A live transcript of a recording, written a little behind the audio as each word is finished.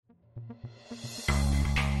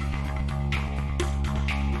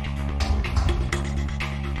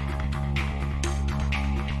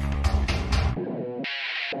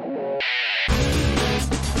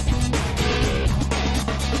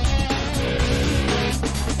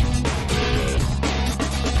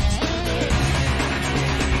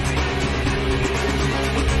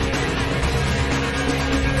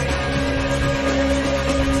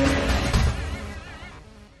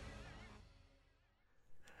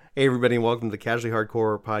Hey, everybody, and welcome to the Casually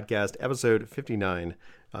Hardcore Podcast, episode 59.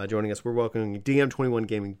 Joining us, we're welcoming DM21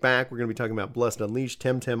 Gaming back. We're going to be talking about Blessed Unleashed,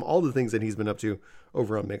 Temtem, all the things that he's been up to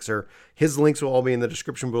over on Mixer. His links will all be in the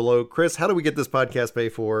description below. Chris, how do we get this podcast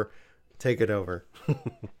paid for? Take it over.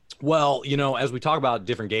 Well, as we talk about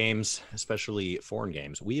different games, especially foreign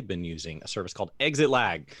games, we have been using a service called Exit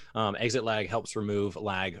Lag. Exit Lag helps remove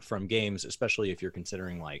lag from games, especially if you're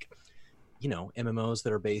considering MMOs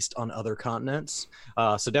that are based on other continents.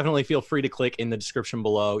 So definitely feel free to click in the description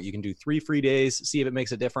below. You can do 3 free days, see if it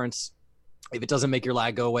makes a difference. If it doesn't make your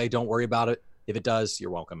lag go away, don't worry about it. If it does, you're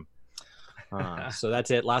welcome. So that's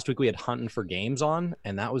it. Last week we had Hunting for Games on,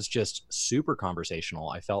 and that was just super conversational.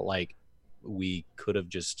 I felt like we could have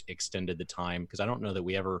just extended the time because I don't know that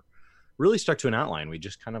we ever really stuck to an outline. We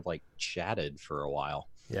just kind of chatted for a while.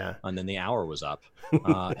 Yeah. And then the hour was up.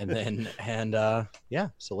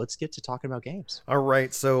 So let's get to talking about games. All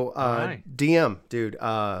right. So, DM, dude,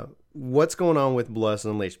 what's going on with Blessed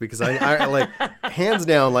Unleashed? Because I like hands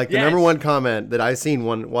down, the number one comment that I've seen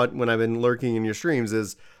when I've been lurking in your streams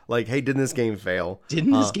is like, hey, didn't this game fail?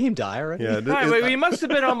 Didn't this game die already? Yeah. Right, you must have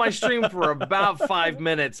been on my stream for about 5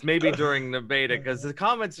 minutes, maybe during the beta, because the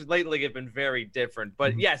comments lately have been very different.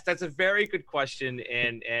 But yes, that's a very good question,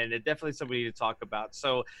 and it definitely something we need to talk about.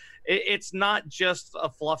 So it's not just a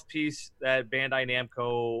fluff piece that Bandai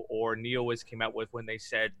Namco or NeoWiz came out with when they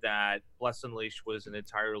said that Blessed Unleashed was an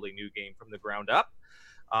entirely new game from the ground up.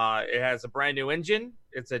 It has a brand new engine.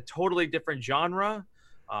 It's a totally different genre,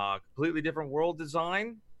 completely different world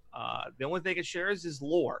design. The only thing it shares is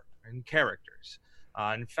lore and characters.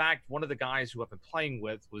 In fact, one of the guys who I've been playing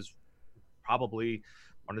with was probably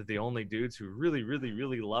one of the only dudes who really, really,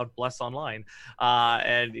 really loved Bless Online.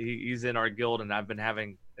 And he's in our guild, and I've been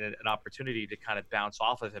having an opportunity to kind of bounce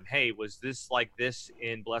off of him. Hey, was this like this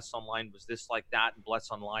in Bless Online? Was this like that in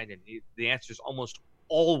Bless Online? And the answer is almost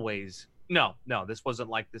always no, this wasn't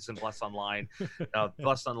like this in Bless Online.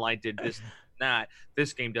 Bless Online did this and that.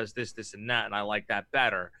 This game does this, and that, and I like that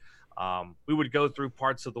better. We would go through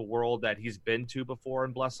parts of the world that he's been to before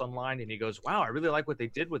in Bless Online, and he goes, wow, I really like what they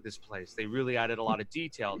did with this place. They really added a lot of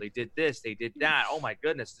detail. They did this, they did that. Oh my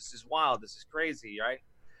goodness, this is wild. This is crazy, right?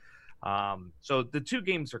 So the two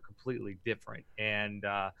games are completely different, and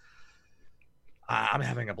I'm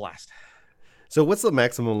having a blast. So what's the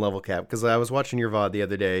maximum level cap? Because I was watching your VOD the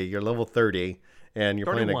other day. You're level 30, and you're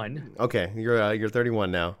 31. Playing. Okay, you're 31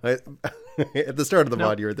 now. At the start of the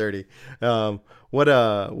VOD, you were 30. What?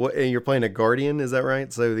 And you're playing a Guardian, is that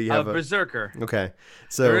right? So you have a Berserker. Okay,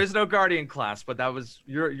 so there is no Guardian class, but that was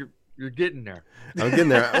you're getting there. I'm getting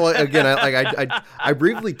there. Well, again, I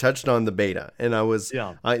briefly touched on the beta, and I was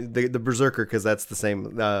the Berserker, because that's the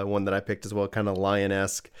same one that I picked as well, kind of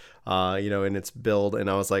lion-esque, in its build, and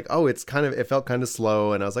I was like, oh, it felt kind of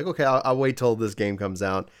slow, and I was like, okay, I'll wait till this game comes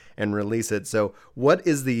out and release it. So, what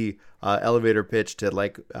is the elevator pitch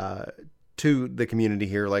to to the community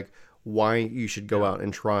here, why you should go out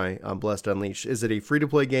and try Blessed Unleashed? Is it a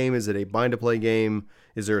free-to-play game? Is it a bind-to-play game?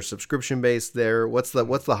 Is there a subscription base there? What's the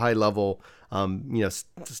high-level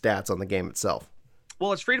stats on the game itself?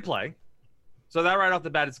 Well, it's free-to-play, so that right off the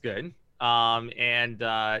bat is good. And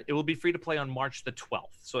it will be free-to-play on March the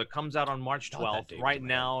 12th. So it comes out on March 12th. Right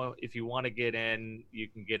now, if you want to get in, you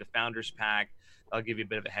can get a Founders Pack. I'll give you a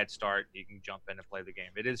bit of a head start. You can jump in and play the game.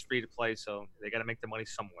 It is free to play, so they got to make the money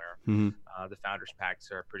somewhere. Mm-hmm. The Founders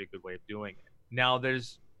Packs are a pretty good way of doing it. Now,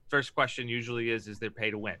 there's first question usually is they're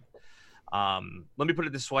pay to win. Let me put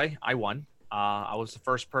it this way: I won. I was the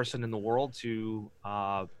first person in the world to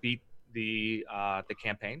beat the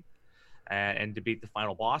campaign and to beat the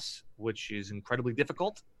final boss, which is incredibly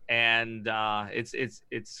difficult. And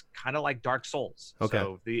it's kind of like Dark Souls. Okay.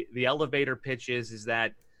 So the elevator pitch is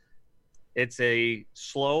that it's a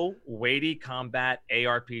slow, weighty combat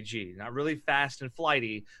ARPG. Not really fast and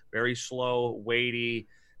flighty, very slow, weighty,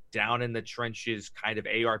 down in the trenches kind of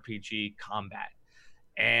ARPG combat.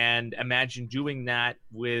 And imagine doing that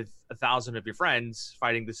with 1,000 of your friends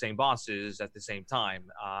fighting the same bosses at the same time.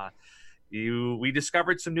 We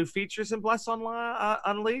discovered some new features in Bless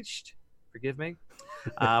Unleashed. Forgive me.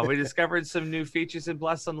 We discovered some new features in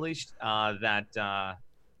Bless Unleashed that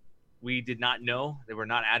we did not know. They were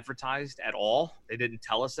not advertised at all. They didn't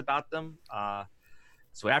tell us about them.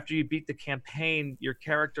 So after you beat the campaign, your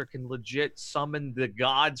character can legit summon the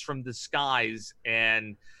gods from the skies.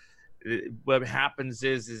 And what happens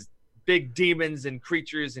is big demons and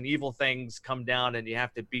creatures and evil things come down, and you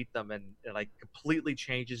have to beat them. And it completely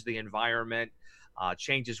changes the environment.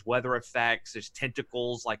 Changes weather effects. There's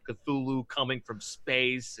tentacles like Cthulhu coming from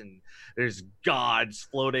space, and there's gods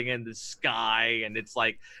floating in the sky. And it's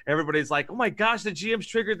everybody's like, oh my gosh, the GM's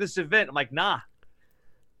triggered this event. I'm like, nah,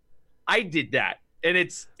 I did that, and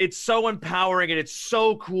it's so empowering and it's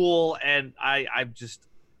so cool, and I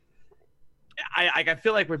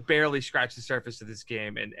feel like we're barely scratched the surface of this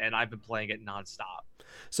game, and I've been playing it nonstop.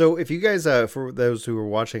 So if you guys, for those who are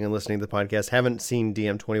watching and listening to the podcast, haven't seen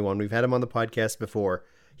DM21, we've had him on the podcast before.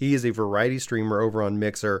 He is a variety streamer over on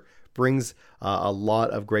Mixer, brings a lot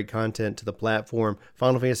of great content to the platform.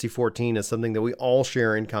 Final Fantasy XIV is something that we all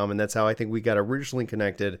share in common. That's how I think we got originally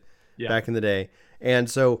connected back in the day. And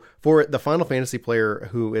so for the Final Fantasy player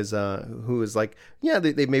who is like, yeah,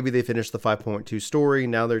 they maybe they finished the 5.2 story.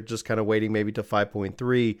 Now they're just kind of waiting maybe to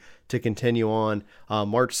 5.3 to continue on.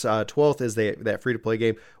 March 12th is that free to play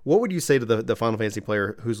game. What would you say to the Final Fantasy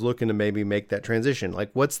player who's looking to maybe make that transition?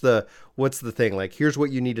 Like, what's the thing? Like, here's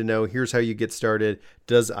what you need to know. Here's how you get started.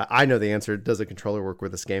 I know the answer. Does a controller work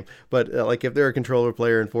with this game? But like, if they're a controller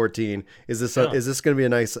player in 14, is this going to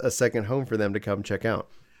be a second home for them to come check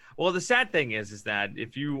out? Well, the sad thing is that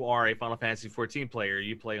if you are a Final Fantasy XIV player,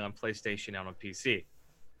 you play on PlayStation and on PC.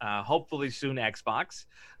 Hopefully soon Xbox.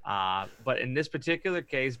 But in this particular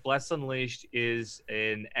case, Bless Unleashed is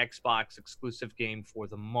an Xbox exclusive game for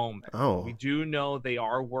the moment. Oh. We do know they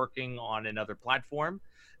are working on another platform.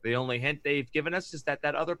 The only hint they've given us is that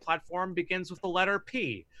other platform begins with the letter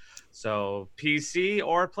P. So PC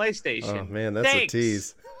or PlayStation. Oh, man, that's a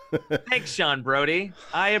tease. Thanks, Sean Brody.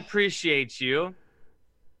 I appreciate you.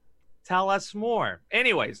 Tell us more.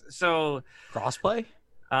 Anyways, so crossplay.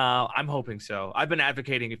 I'm hoping so. I've been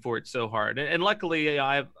advocating for it so hard, and luckily,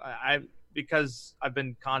 I because I've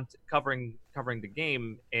been covering the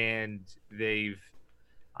game, and they've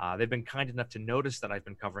been kind enough to notice that I've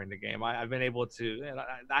been covering the game. I've been able to, and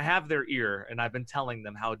I have their ear, and I've been telling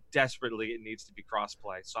them how desperately it needs to be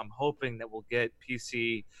crossplay. So I'm hoping that we'll get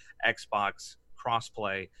PC, Xbox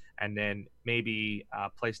crossplay, and then maybe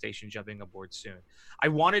PlayStation jumping aboard soon. I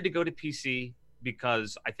wanted to go to PC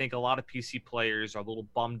because I think a lot of PC players are a little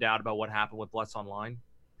bummed out about what happened with Blitz Online,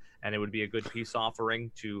 and it would be a good peace offering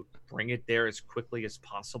to bring it there as quickly as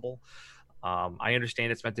possible. I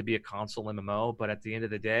understand it's meant to be a console MMO, but at the end of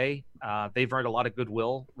the day, they've earned a lot of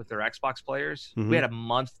goodwill with their Xbox players. Mm-hmm. We had a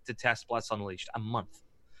month to test Blitz Unleashed, a month.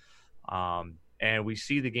 And we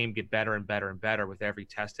see the game get better and better and better with every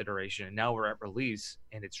test iteration. And now we're at release,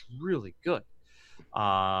 and it's really good.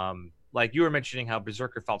 Like you were mentioning how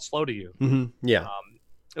Berserker felt slow to you. Mm-hmm. Yeah.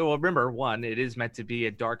 Well, remember, it is meant to be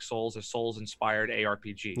a Dark Souls, a Souls-inspired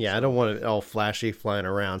ARPG. Yeah, I don't want it all flashy flying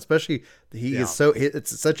around. Especially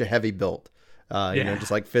it's such a heavy build. You know,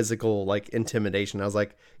 just like physical, like intimidation. I was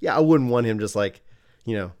like, yeah, I wouldn't want him just like,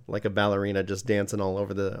 you know, like a ballerina just dancing all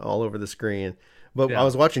over the screen. But I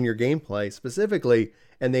was watching your gameplay specifically,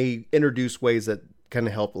 and they introduced ways that kind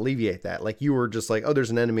of help alleviate that. Like you were just like, oh,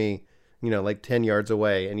 there's an enemy, you know, like 10 yards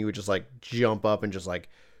away, and you would just like jump up and just like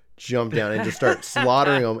jump down and just start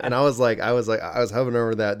slaughtering them. And I was hovering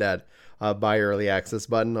over that buy early access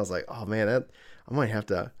button. I was like, oh man, I might have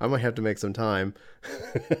to make some time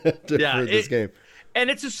for this game. And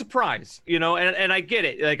it's a surprise, you know, and I get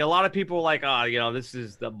it. Like a lot of people are like, you know, this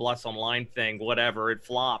is the Bless Online thing, whatever. It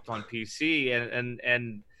flopped on PC.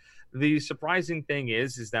 And the surprising thing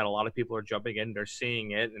is that a lot of people are jumping in, they're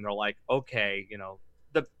seeing it, and they're like, okay, you know,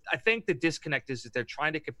 I think the disconnect is that they're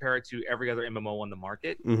trying to compare it to every other MMO on the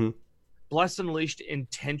market. Mm-hmm. Bless Unleashed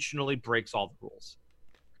intentionally breaks all the rules,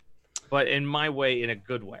 but in my way, in a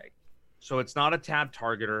good way. So it's not a tab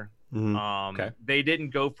targeter. Mm-hmm. They didn't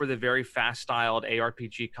go for the very fast-styled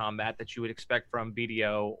ARPG combat that you would expect from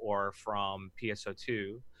BDO or from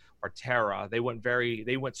PSO2 or Terra. They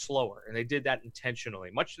went slower, and they did that intentionally,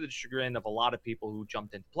 much to the chagrin of a lot of people who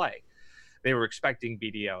jumped into play. They were expecting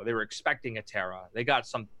BDO. They were expecting a Terra. They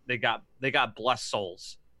got Blessed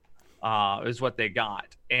Souls, is what they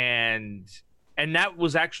got, and that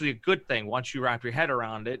was actually a good thing once you wrap your head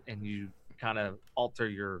around it and you kind of alter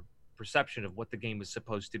your perception of what the game is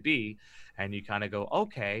supposed to be, and you kind of go,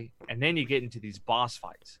 okay, and then you get into these boss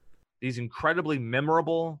fights, these incredibly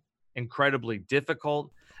memorable, incredibly difficult,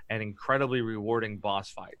 and incredibly rewarding boss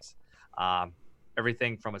fights.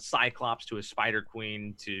 Everything from a Cyclops to a Spider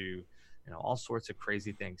Queen to, you know, all sorts of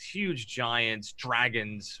crazy things. Huge giants,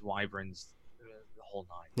 dragons, wyverns, the whole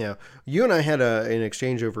nine. Yeah. You and I had an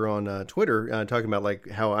exchange over on Twitter talking about like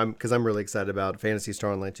how because I'm really excited about Phantasy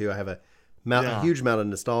Star Online 2. I have a huge amount of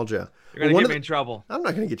nostalgia. You're going to get me in trouble. I'm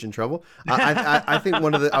not going to get you in trouble. I think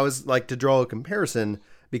I was like to draw a comparison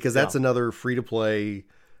because that's another free-to-play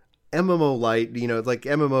MMO light. You know, like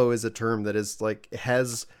MMO is a term that is like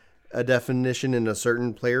has a definition in a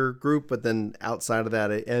certain player group, but then outside of that,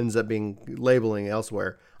 it ends up being labeling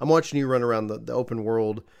elsewhere. I'm watching you run around the open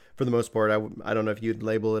world for the most part. I don't know if you'd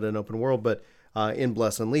label it an open world, but in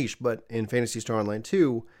Bless Unleashed, but in Phantasy Star Online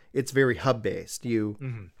 2, it's very hub based.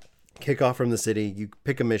 You kick off from the city, you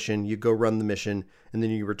pick a mission, you go run the mission, and then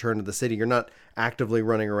you return to the city. You're not actively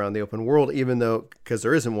running around the open world, even though, because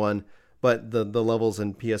there isn't one, but the levels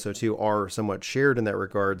in PSO2 are somewhat shared in that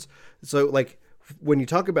regards. So like when you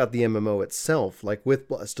talk about the MMO itself, like with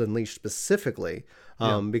Blessed Unleashed specifically,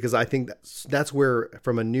 because I think that's where,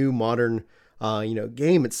 from a new modern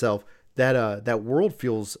game itself, that world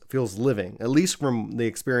feels living, at least from the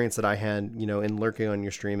experience that I had, in lurking on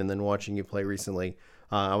your stream and then watching you play recently.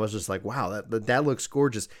 I was just like, wow, that looks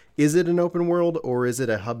gorgeous. Is it an open world or is it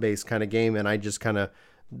a hub-based kind of game? And I just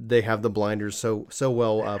they have the blinders so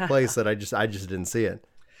well placed that I just didn't see it.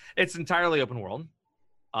 It's entirely open world.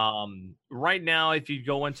 Right now, if you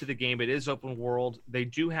go into the game, it is open world. They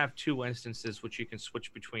do have 2 instances which you can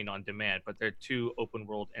switch between on demand, but they're 2 open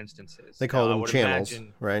world instances. They call them channels,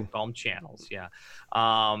 right? Call them channels, yeah.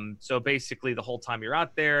 So basically, the whole time you're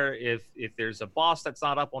out there, if there's a boss that's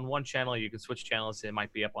not up on one channel, you can switch channels. It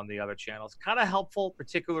might be up on the other channels. Kind of helpful,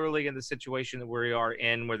 particularly in the situation that we are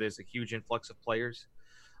in, where there's a huge influx of players.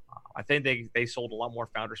 I think they sold a lot more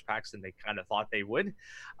Founders Packs than they kind of thought they would,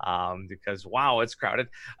 because, wow, it's crowded.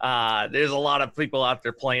 There's a lot of people out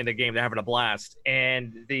there playing the game. They're having a blast.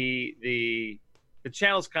 And the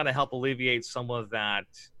channels kind of help alleviate some of that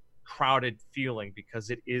crowded feeling, because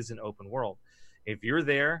it is an open world. If you're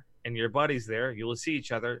there and your buddy's there, you'll see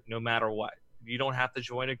each other no matter what. You don't have to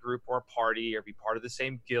join a group or a party or be part of the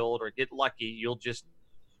same guild or get lucky.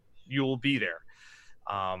 You'll be there.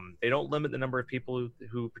 They don't limit the number of people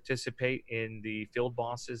who participate in the field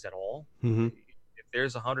bosses at all. If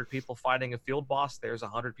there's 100 people fighting a field boss, there's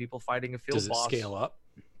 100 people fighting a field boss. Does it scale up?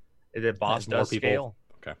 The boss does scale.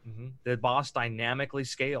 Okay. The boss dynamically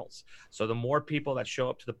scales. So the more people that show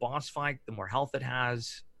up to the boss fight, the more health it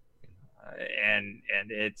has, and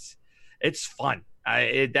it's fun.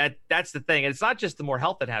 That's the thing. It's not just the more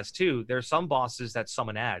health it has too. There's some bosses that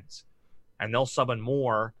summon ads, and they'll summon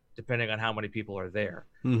more depending on how many people are there.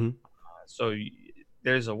 So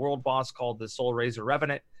there's a world boss called the Soul Razor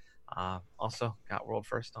Revenant. Also got world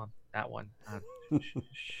first on that one.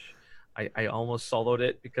 I almost soloed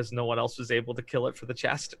it because no one else was able to kill it for the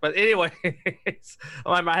chest. But anyway,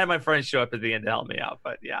 I had my friends show up at the end to help me out.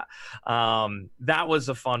 But yeah, that was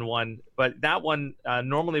a fun one. But that one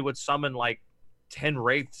normally would summon like 10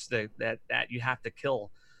 wraiths that you have to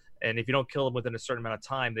kill. And if you don't kill them within a certain amount of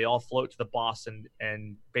time, they all float to the boss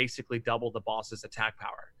and basically double the boss's attack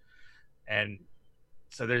power. And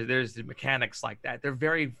so there's the mechanics like that. They're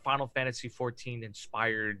very Final Fantasy XIV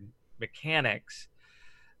inspired mechanics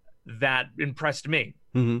that impressed me.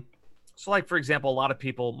 So like, for example, a lot of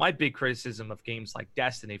people, my big criticism of games like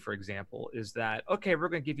Destiny, for example, is that, okay, we're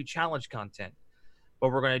going to give you challenge content, but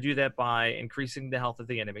we're going to do that by increasing the health of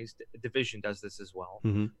the enemies. Division does this as well.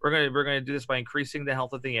 We're going to do this by increasing the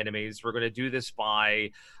health of the enemies. We're going to do this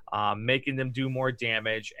by making them do more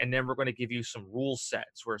damage, and then we're going to give you some rule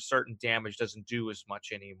sets where certain damage doesn't do as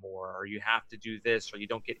much anymore, or you have to do this, or you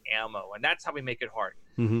don't get ammo, and that's how we make it hard.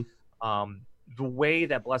 The way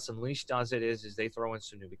that Bless Unleashed does it is they throw in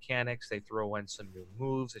some new mechanics. They throw in some new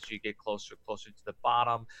moves as you get closer to the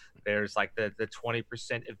bottom. There's like the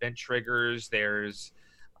 20% event triggers. There's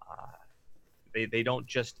they don't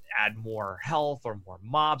just add more health or more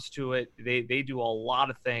mobs to it. They do a lot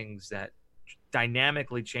of things that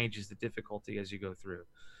dynamically changes the difficulty as you go through.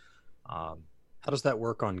 How does that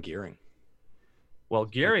work on gearing? Well,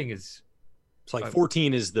 gearing is... It's like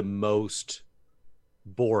 14 is the most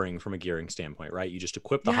boring from a gearing standpoint, right? You just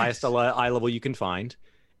equip the highest eye level you can find,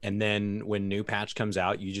 and then when new patch comes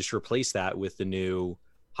out, you just replace that with the new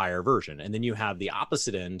higher version. And then you have the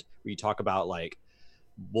opposite end where you talk about like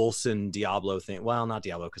Wolcen Diablo thing. Well, not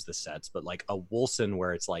Diablo because the sets, but like a Wolcen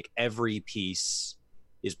where it's like every piece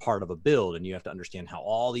is part of a build and you have to understand how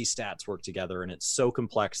all these stats work together, and it's so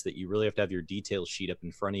complex that you really have to have your detail sheet up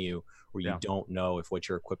in front of you where you don't know if what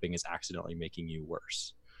you're equipping is accidentally making you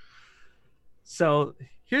worse. So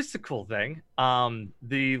here's the cool thing.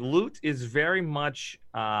 The loot is very much,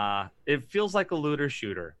 it feels like a looter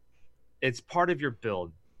shooter. It's part of your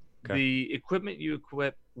build. Okay. The equipment you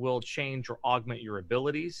equip will change or augment your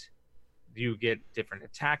abilities. You get different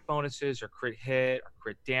attack bonuses or crit hit or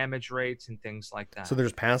crit damage rates and things like that. So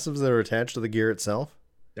there's passives that are attached to the gear itself?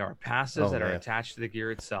 There are passives that are attached to the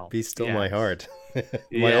gear itself. Be still my heart.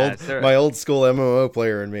 my old school MMO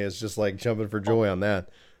player in me is just like jumping for joy on that.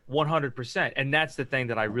 100%. And that's the thing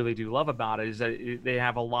that I really do love about it, is that they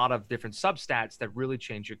have a lot of different substats that really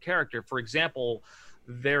change your character. For example,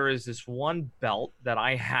 there is this one belt that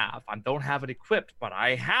I have. I don't have it equipped, but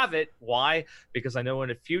I have it. Why? Because I know in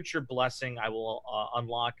a future blessing I will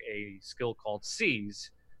unlock a skill called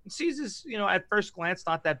Seize. And Seize is, at first glance,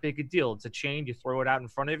 not that big a deal. It's a chain. You throw it out in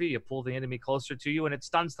front of you. You pull the enemy closer to you, and it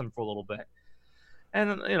stuns them for a little bit.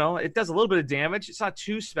 And, it does a little bit of damage. It's not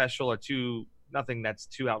too special or nothing that's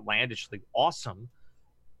too outlandishly awesome.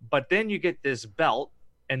 But then you get this belt,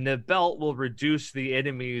 and the belt will reduce the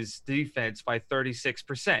enemy's defense by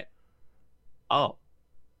 36%. Oh,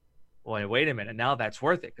 well, wait a minute. Now that's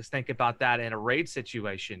worth it, because think about that in a raid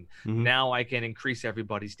situation. Mm-hmm. Now I can increase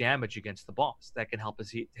everybody's damage against the boss. That can help us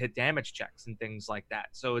hit damage checks and things like that.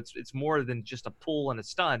 So it's more than just a pull and a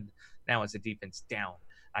stun. Now it's a defense down.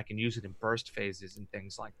 I can use it in burst phases and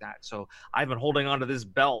things like that. So I've been holding on to this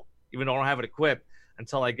belt, even though I don't have it equipped,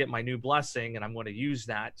 until I get my new blessing, and I'm going to use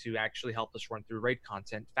that to actually help us run through raid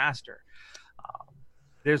content faster.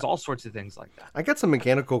 There's all sorts of things like that. I got some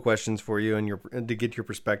mechanical questions for you and to get your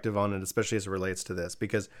perspective on it, especially as it relates to this,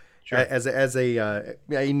 because sure. as a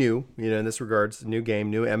new, in this regards, new game,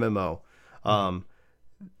 new MMO,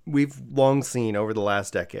 we've long seen over the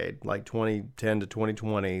last decade, like 2010 to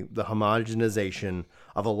 2020, the homogenization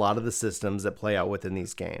of a lot of the systems that play out within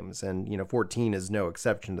these games. And, 14 is no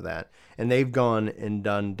exception to that. And they've gone and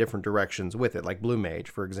done different directions with it, like Blue Mage,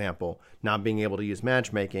 for example, not being able to use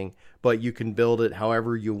matchmaking, but you can build it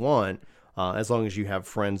however you want, as long as you have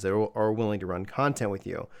friends that are willing to run content with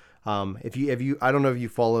you. If you, I don't know if you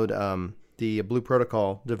followed the Blue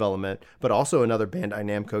Protocol development, but also another Bandai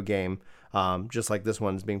Namco game, just like this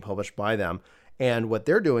one is being published by them. And what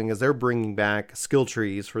they're doing is they're bringing back skill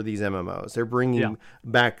trees for these MMOs. They're bringing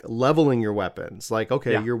back leveling your weapons. Like,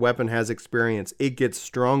 okay, your weapon has experience. It gets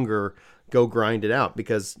stronger. Go grind it out,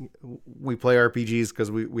 because we play RPGs because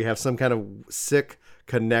we have some kind of sick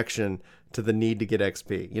connection to the need to get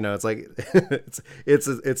XP. It's like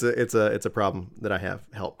it's a problem that I have.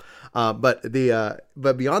 Help. But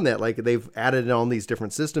beyond that, like, they've added in all these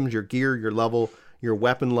different systems, your gear, your level, your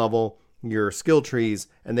weapon level, your skill trees,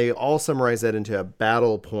 and they all summarize that into a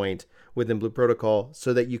battle point within Blue Protocol,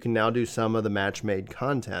 so that you can now do some of the match-made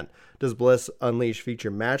content. Does Bliss Unleashed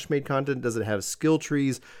feature match-made content? Does it have skill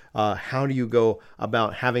trees? How do you go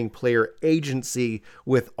about having player agency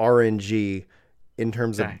with RNG in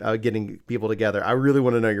terms of getting people together? I really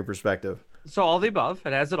want to know your perspective. So all the above,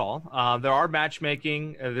 it has it all. There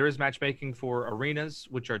is matchmaking for arenas,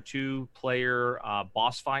 which are 2-player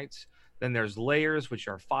boss fights. Then there's layers, which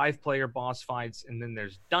are 5-player boss fights. And then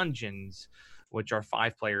there's dungeons, which are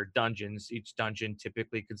 5-player dungeons. Each dungeon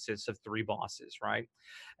typically consists of 3 bosses, right?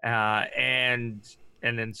 And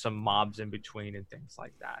then some mobs in between and things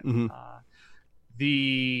like that. Mm-hmm.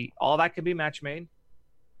 All that can be match made,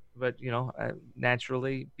 but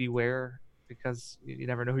naturally beware, because you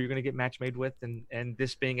never know who you're going to get match made with. And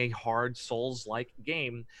this being a hard Souls-like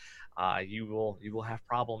game, you will have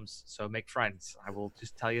problems. So make friends. I will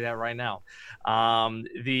just tell you that right now. So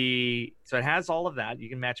it has all of that. You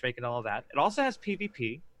can matchmake and all of that. It also has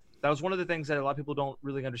PvP. That was one of the things that a lot of people don't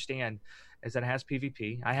really understand, is that it has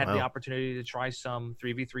PvP. I had the opportunity to try some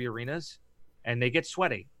 3v3 arenas, and they get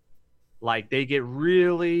sweaty. Like, they get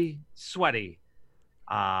really sweaty.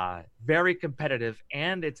 Very competitive,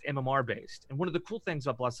 and it's MMR based. And one of the cool things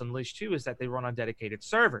about Bless Unleashed too is that they run on dedicated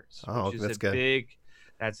servers, which is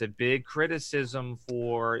that's a big criticism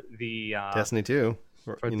for the Destiny 2.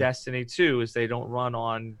 Destiny 2 is they don't run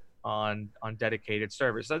on dedicated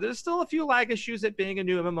servers. So there's still a few lag issues at being a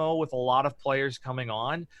new MMO with a lot of players coming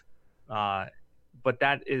on. But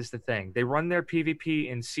that is the thing. They run their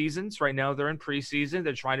PvP in seasons. Right now they're in preseason.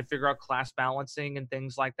 They're trying to figure out class balancing and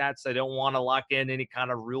things like that. So they don't want to lock in any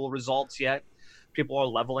kind of real results yet. People are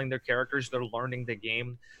leveling their characters. They're learning the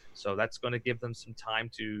game. So that's going to give them some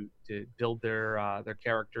time to build their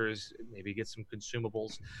characters, maybe get some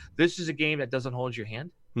consumables. This is a game that doesn't hold your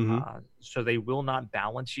hand. Mm-hmm. So they will not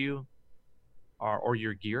balance you or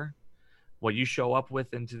your gear. What you show up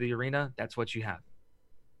with into the arena, that's what you have.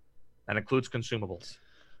 That includes consumables.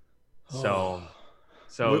 So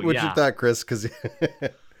what's your thought, Chris? Because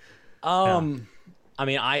I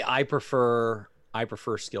mean, I prefer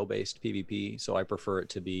skill-based PvP, so I prefer it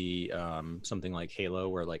to be something like Halo,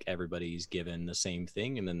 where like everybody's given the same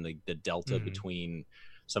thing, and then the delta between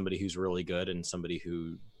somebody who's really good and somebody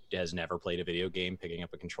who has never played a video game picking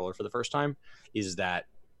up a controller for the first time is that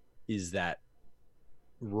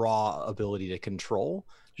raw ability to control,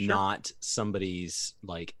 not somebody's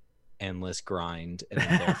like endless grind, and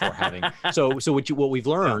then therefore having so what we've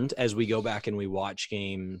learned as we go back and we watch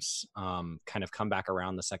games kind of come back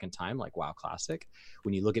around the second time, like WoW Classic,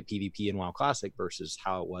 when you look at PvP in WoW Classic versus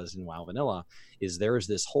how it was in WoW Vanilla, is there is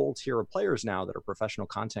this whole tier of players now that are professional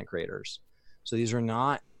content creators. So these are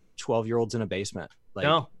not 12-year-olds in a basement,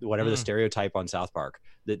 like whatever the stereotype on South Park.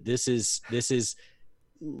 That this is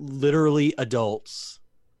literally adults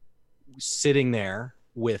sitting there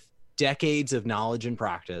with decades of knowledge and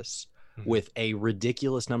practice, with a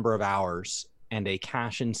ridiculous number of hours and a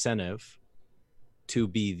cash incentive to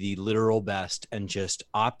be the literal best, and just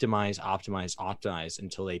optimize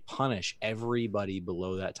until they punish everybody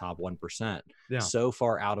below that top 1%. So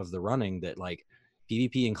far out of the running that like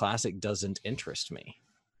PvP in Classic doesn't interest me,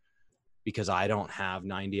 because I don't have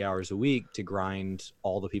 90 hours a week to grind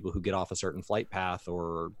all the people who get off a certain flight path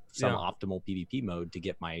or some optimal PvP mode to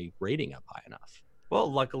get my rating up high enough. Well,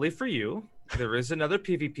 luckily for you, there is another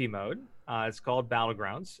PvP mode. It's called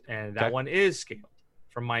Battlegrounds, and that one is scaled.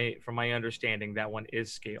 From my understanding, that one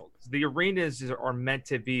is scaled. The arenas are meant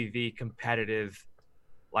to be the competitive,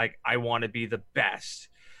 like I want to be the best.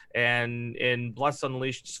 And in Bless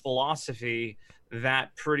Unleashed's philosophy,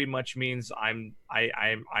 that pretty much means I'm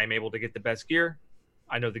able to get the best gear.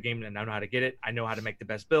 I know the game and I know how to get it. I know how to make the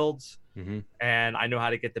best builds, and I know how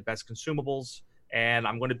to get the best consumables, and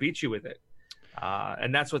I'm going to beat you with it.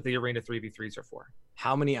 And that's what the Arena 3v3s are for.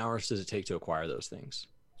 How many hours does it take to acquire those things?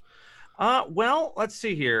 Well, let's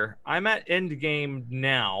see here. I'm at end game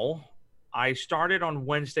now. I started on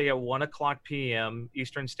Wednesday at 1:00 p.m.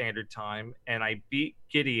 Eastern Standard Time, and I beat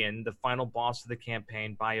Gideon, the final boss of the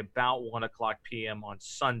campaign, by about 1:00 p.m. on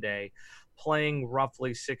Sunday, playing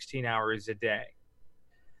roughly 16 hours a day.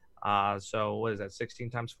 So what is that, 16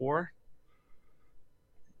 times 4?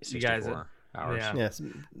 64 hours.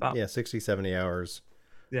 Yeah, 60, 70 hours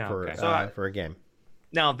for a game.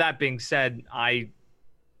 Now, that being said, I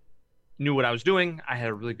knew what I was doing. I had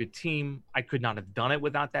a really good team. I could not have done it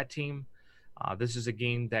without that team. This is a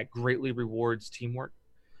game that greatly rewards teamwork.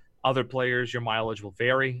 Other players, your mileage will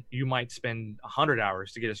vary. You might spend 100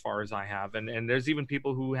 hours to get as far as I have. And there's even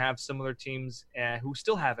people who have similar teams who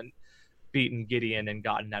still haven't beaten Gideon and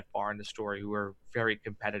gotten that far in the story, who are very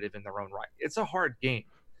competitive in their own right. It's a hard game.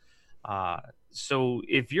 So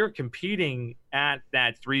if you're competing at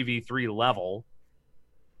that 3v3 level,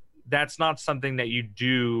 that's not something that you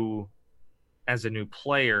do as a new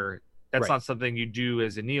player. That's not something you do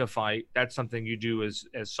as a neophyte. That's something you do as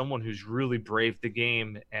someone who's really braved the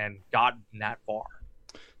game and gotten that far.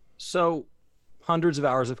 So hundreds of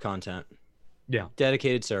hours of content. Yeah.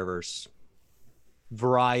 Dedicated servers.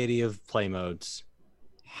 Variety of play modes.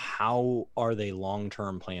 How are they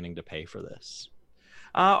long-term planning to pay for this?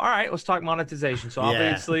 All right, let's talk monetization. So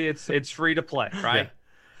obviously it's free to play, right?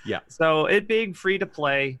 Yeah. So it being free to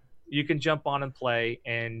play, you can jump on and play,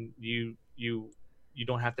 and you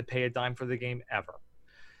don't have to pay a dime for the game ever.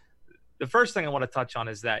 The first thing I want to touch on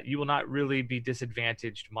is that you will not really be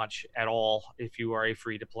disadvantaged much at all if you are a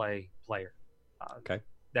free-to-play player.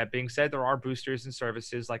 That being said, there are boosters and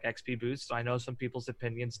services like XP Boost. I know some people's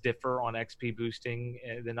opinions differ on XP boosting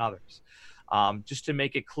than others. Just to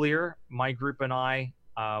make it clear, my group and I,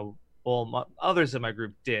 others in my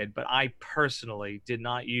group did, but I personally did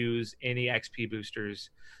not use any XP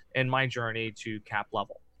boosters in my journey to cap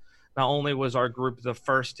level. Not only was our group the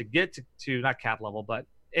first to get to not cap level, but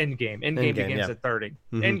end game. End game begins at 30.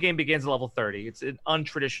 Mm-hmm. End game begins at level 30. It's an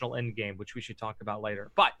untraditional end game, which we should talk about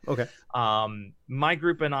later. But my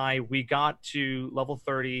group and I, we got to level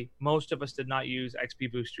 30. Most of us did not use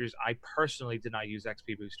XP boosters. I personally did not use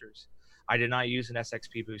XP boosters. I did not use an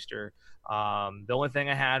SXP booster. The only thing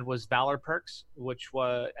I had was Valor Perks, which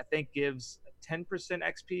I think gives 10%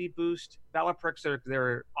 XP boost. Valor Perks are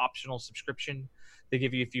their optional subscription. They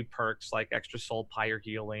give you a few perks like extra soul pyre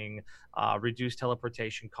healing, reduced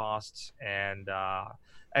teleportation costs, and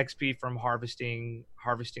XP from harvesting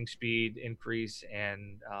speed increase,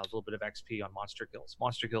 and a little bit of XP on monster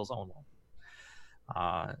kills only.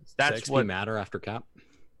 Does XP matter after cap?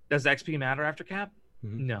 Does XP matter after cap?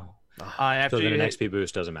 Mm-hmm. No. So then an XP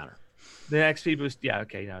boost doesn't matter. The XP boost,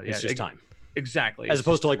 it's just time. Exactly. As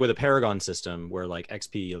opposed to like with a Paragon system where like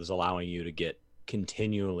XP is allowing you to get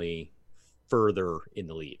continually further in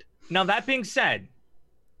the lead. Now, that being said,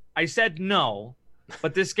 I said no,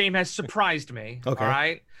 but this game has surprised me. All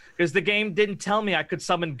right, because the game didn't tell me I could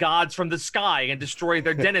summon gods from the sky and destroy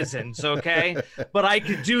their denizens. But I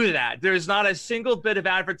could do that. There's not a single bit of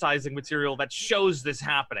advertising material that shows this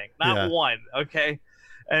happening. Not one.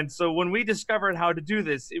 And so when we discovered how to do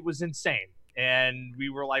this, it was insane. And we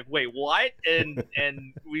were like, wait, what? And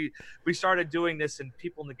we started doing this, and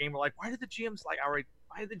people in the game were like, why did the GMs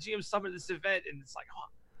summon this event? And it's like, oh,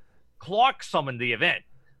 Clark summoned the event,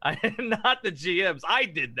 not the GMs. I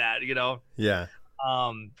did that, Yeah.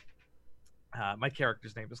 My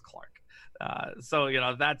character's name is Clark. So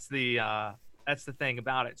that's the thing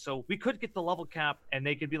about it. So we could get the level cap, and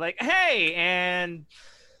they could be like, hey, and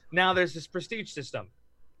now there's this prestige system.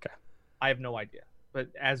 Okay. I have no idea. But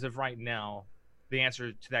as of right now, the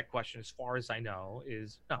answer to that question, as far as I know,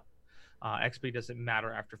 is no. XP doesn't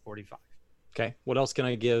matter after 45. Okay. What else can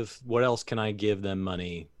I give? What else can I give them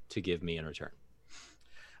money to give me in return?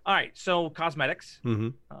 All right. So cosmetics. Mm-hmm.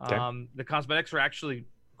 Okay. The cosmetics are actually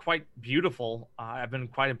quite beautiful. I've been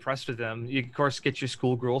quite impressed with them. You, of course, get your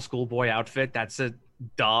schoolgirl, schoolboy outfit. That's a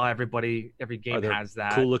duh. Every game has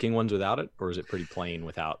that. Cool looking ones without it, or is it pretty plain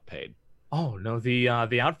without paid? Oh no, the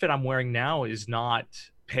outfit I'm wearing now is not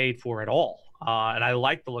paid for at all. And I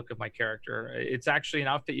like the look of my character. It's actually an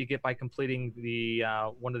outfit you get by completing the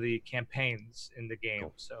one of the campaigns in the game.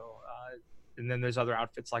 Cool. So, and then there's other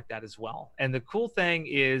outfits like that as well. And the cool thing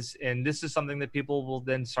is, and this is something that people will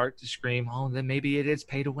then start to scream, oh, then maybe it is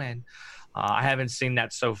pay to win. I haven't seen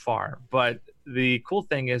that so far. But the cool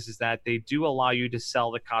thing is that they do allow you to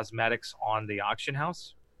sell the cosmetics on the auction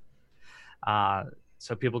house.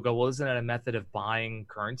 So people go, well, isn't that a method of buying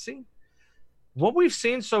currency? What we've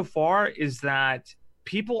seen so far is that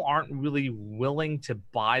people aren't really willing to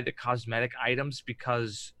buy the cosmetic items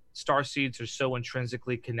because star seeds are so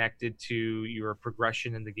intrinsically connected to your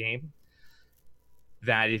progression in the game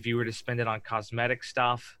that if you were to spend it on cosmetic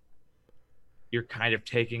stuff, you're kind of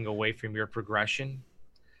taking away from your progression.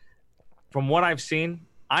 From what I've seen,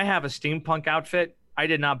 I have a steampunk outfit. I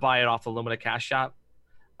did not buy it off the Lumina Cash Shop.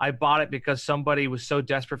 I bought it because somebody was so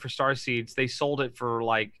desperate for star seeds, they sold it for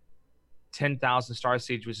like 10,000 star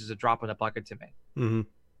seeds, which is a drop in the bucket to me. Mm-hmm.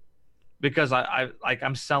 Because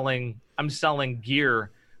I'm selling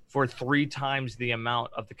gear for 3 times the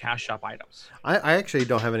amount of the cash shop items. I actually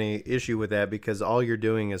don't have any issue with that because all you're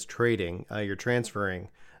doing is trading. You're transferring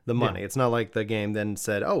the money. Yeah. It's not like the game then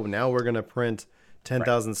said, oh, now we're going to print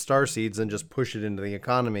 10,000 star seeds and just push it into the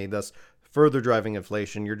economy, thus further driving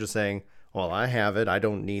inflation. You're just saying, well, I have it. I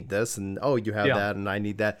don't need this. And, oh, you have that and I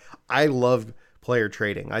need that. I love player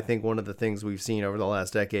trading. I think one of the things we've seen over the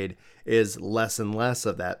last decade is less and less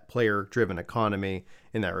of that player-driven economy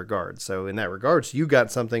in that regard. So in that regards, you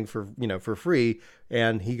got something for free,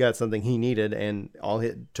 and he got something he needed, and all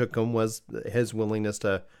it took him was his willingness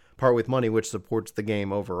to part with money, which supports the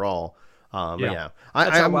game overall. That's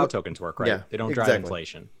how WoW tokens work, right? Yeah, they don't drive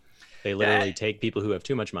inflation. They literally take people who have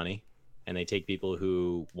too much money, and they take people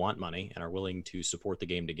who want money and are willing to support the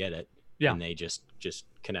game to get it, and they just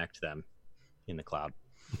connect them in the cloud.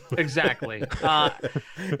 Exactly.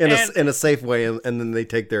 In a safe way, and then they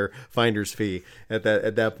take their finder's fee at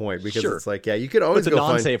that point, because it's like, you could always go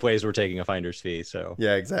non-safe ways we're taking a finder's fee. So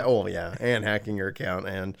exactly. Oh yeah, and hacking your account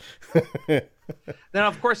and. Then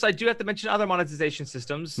of course I do have to mention other monetization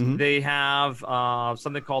systems. Mm-hmm. They have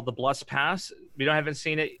something called the Bless Pass. We haven't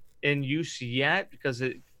seen it in use yet because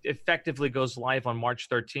it effectively goes live on March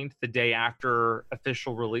 13th, the day after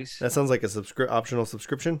official release. That sounds like a optional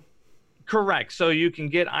subscription. Correct. So you can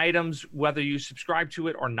get items whether you subscribe to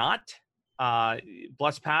it or not.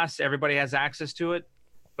 Bless Pass, everybody has access to it.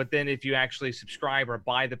 But then if you actually subscribe or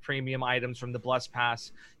buy the premium items from the Bless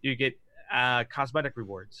Pass, you get cosmetic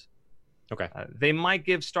rewards. Okay. They might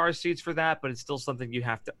give star seeds for that, but it's still something you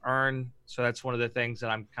have to earn. So that's one of the things that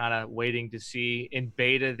I'm kind of waiting to see. In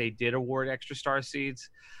beta, they did award extra star seeds.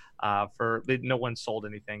 No one sold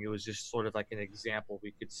anything. It was just sort of like an example.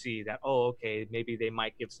 We could see that, okay, maybe they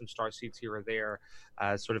might give some star seeds here or there,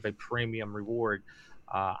 sort of a premium reward.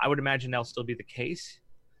 I would imagine that'll still be the case.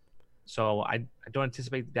 So I don't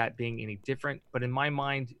anticipate that being any different. But in my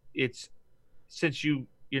mind, it's since you're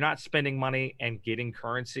not spending money and getting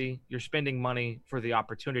currency, you're spending money for the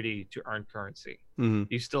opportunity to earn currency. Mm-hmm.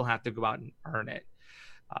 You still have to go out and earn it.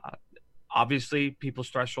 Obviously, people's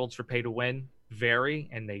thresholds for pay to win vary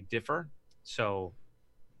and they differ. So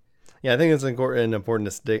I think it's an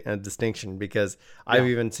important distinction, because I've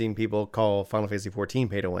even seen people call Final Fantasy 14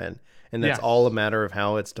 pay to win, and that's all a matter of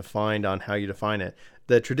how it's defined on how you define it.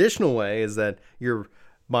 The traditional way is that you're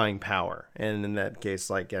buying power, and in that case,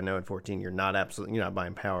 like I know in 14 you're not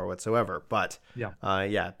buying power whatsoever, but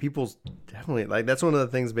people definitely like, that's one of the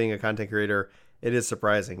things being a content creator. It is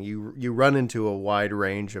surprising. You run into a wide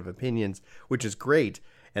range of opinions, which is great.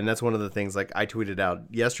 And that's one of the things, like I tweeted out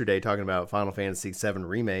yesterday talking about Final Fantasy VII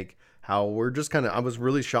Remake, how we're just I was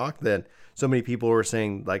really shocked that so many people were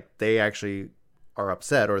saying like they actually are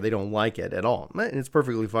upset or they don't like it at all. And it's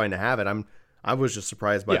perfectly fine to have it. I'm I was just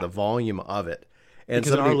surprised by the volume of it. And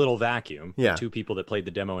because in our little vacuum, yeah, 2 people that played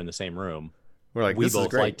the demo in the same room, we're like, we this both is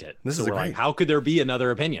great. liked it. This so is we're great. like, how could there be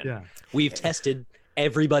another opinion? Yeah. We've tested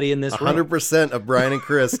everybody in this room. 100% of Brian and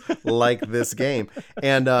Chris like this game.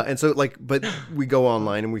 And so like, but we go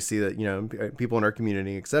online and we see that, you know, people in our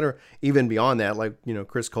community, et cetera, even beyond that, like, you know,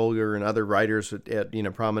 Chris Collier and other writers at you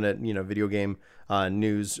know, prominent, you know, video game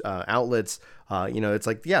news outlets, you know, it's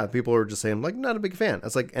like, yeah, people are just saying like, not a big fan.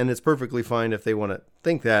 It's like, and it's perfectly fine if they want to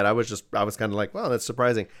think that. I was kind of like, wow, that's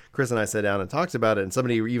surprising. Chris and I sat down and talked about it, and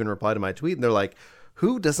somebody even replied to my tweet and they're like,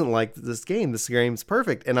 who doesn't like this game? This game's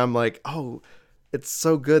perfect. And I'm like, oh, it's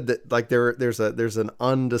so good that like there's an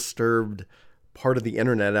undisturbed part of the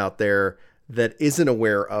internet out there that isn't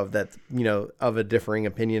aware of that, you know, of a differing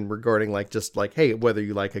opinion regarding like, just like, hey, whether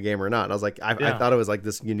you like a game or not. And I was like, I thought it was like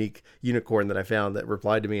this unique unicorn that I found that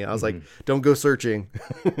replied to me. I was like, don't go searching,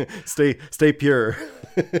 stay pure.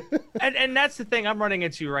 and that's the thing I'm running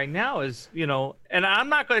into right now is, you know, and I'm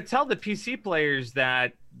not going to tell the PC players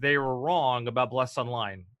that they were wrong about Bless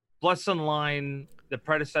Online. Bless Online, the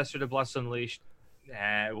predecessor to Bless Unleashed,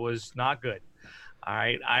 was not good. All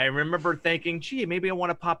right. I remember thinking, gee, maybe I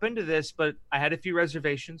want to pop into this, but I had a few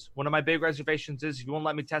reservations. One of my big reservations is if you won't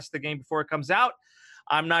let me test the game before it comes out,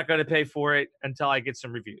 I'm not going to pay for it until I get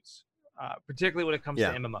some reviews, particularly when it comes to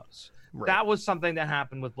MMOs. Right. That was something that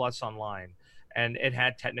happened with Bless Online, and it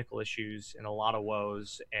had technical issues and a lot of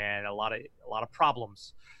woes and a lot of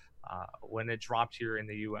problems. When it dropped here in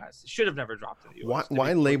the U.S. It should have never dropped in the U.S.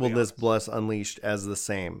 Why label this Bless Unleashed as the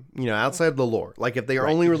same? You know, outside of the lore. Like, if they are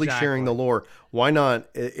only really sharing the lore, why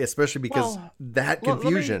not? Especially because that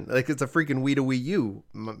confusion. Like, it's a freaking Wii to Wii U,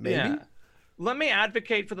 maybe? Yeah. Let me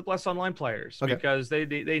advocate for the Bless Online players because they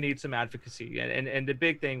need some advocacy. And the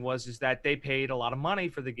big thing is that they paid a lot of money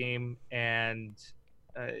for the game. And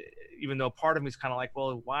even though part of me is kind of like,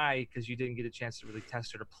 well, why? Because you didn't get a chance to really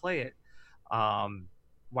test it or play it.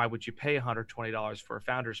 Why would you pay $120 for a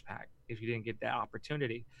founder's pack if you didn't get that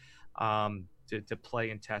opportunity to play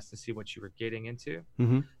and test and see what you were getting into?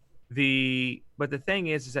 But the thing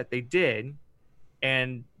is that they did,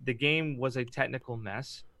 and the game was a technical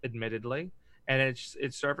mess, admittedly, and its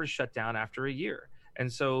servers shut down after a year. And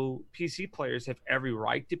so PC players have every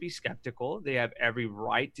right to be skeptical. They have every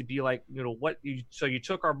right to be like, you know, so you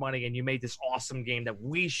took our money and you made this awesome game that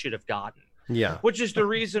we should have gotten. Yeah, which is the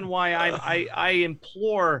reason why I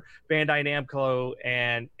implore Bandai Namco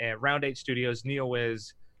and Round 8 Studios,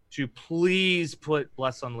 NeoWiz, to please put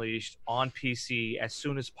Bless Unleashed on PC as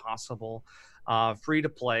soon as possible, free to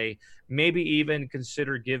play. Maybe even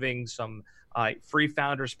consider giving some free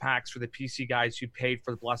founders packs for the PC guys who paid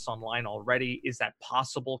for the Bless Online already. Is that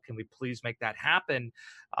possible? Can we please make that happen?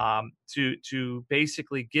 To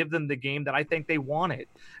basically give them the game that I think they wanted.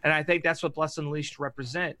 And I think that's what Bless Unleashed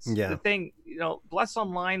represents. Yeah. The thing, you know, Bless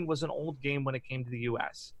Online was an old game when it came to the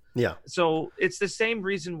US. Yeah. So it's the same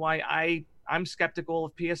reason why I'm skeptical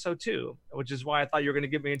of PSO2, which is why I thought you were going to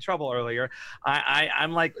get me in trouble earlier.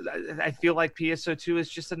 I'm like, I feel like PSO2 is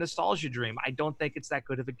just a nostalgia dream. I don't think it's that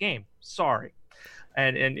good of a game. Sorry.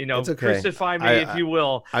 And you know, crucify me if you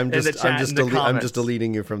will. I'm just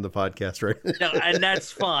deleting you from the podcast, right? No, and that's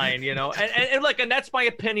fine, you know. And look, and that's my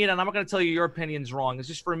opinion, and I'm not going to tell you your opinion's wrong. It's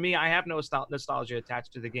just for me, I have no nostalgia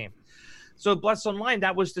attached to the game. So Bless Online,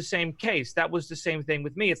 that was the same case. That was the same thing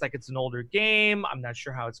with me. It's like it's an older game. I'm not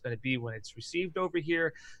sure how it's going to be when it's received over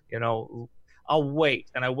here. You know, I'll wait.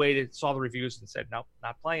 And I waited, saw the reviews, and said, nope,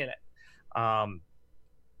 not playing it.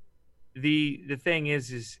 The thing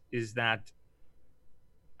is that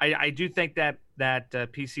I do think that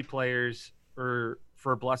PC players for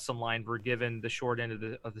Bless Online were given the short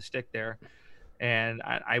end of the stick there. And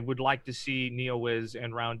I would like to see NeoWiz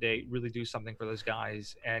and Round 8 really do something for those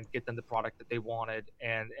guys and get them the product that they wanted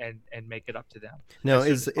and make it up to them. Now,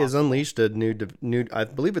 is Unleashed a new? I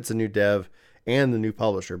believe it's a new dev and the new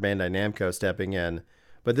publisher, Bandai Namco, stepping in.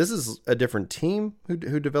 But this is a different team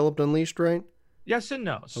who developed Unleashed, right? Yes and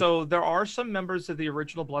no. So there are some members of the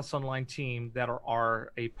original Bless Online team that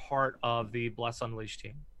are a part of the Bless Unleashed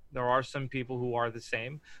team. There are some people who are the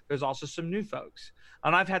same. There's also some new folks,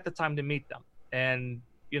 and I've had the time to meet them. And,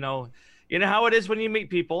 you know how it is when you meet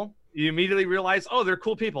people, you immediately realize, oh, they're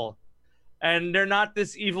cool people. And they're not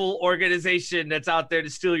this evil organization that's out there to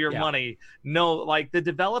steal your money. No, like the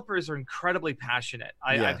developers are incredibly passionate.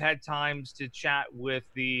 I've had times to chat with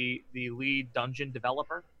the lead dungeon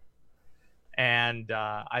developer. And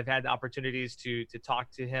I've had opportunities to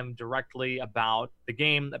talk to him directly about the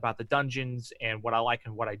game, about the dungeons, and what I like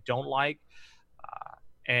and what I don't like.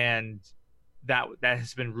 And that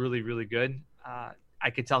has been really, really good.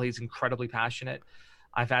 I could tell he's incredibly passionate.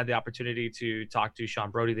 I've had the opportunity to talk to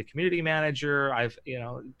Sean Brody, the community manager. I've,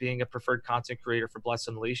 being a preferred content creator for Bless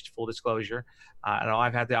Unleashed, full disclosure, I know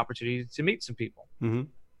I've had the opportunity to meet some people. Mm-hmm.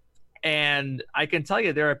 And I can tell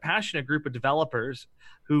you, they're a passionate group of developers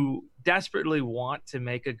who desperately want to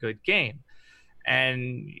make a good game.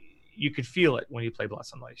 And you could feel it when you play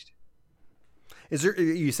Bless Unleashed. Is there?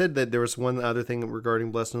 You said that there was one other thing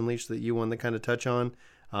regarding Bless Unleashed that you wanted to kind of touch on.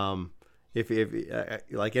 If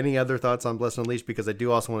like any other thoughts on Bless Unleashed, because I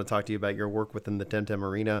do also want to talk to you about your work within the Temtem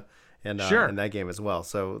arena and and that game as well.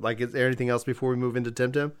 So, like, is there anything else before we move into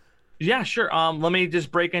Temtem? Yeah, sure. Let me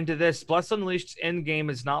just break into this. Bless Unleashed end game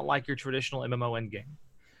is not like your traditional MMO end game.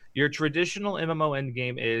 Your traditional MMO end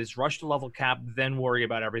game is rush to level cap, then worry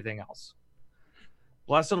about everything else.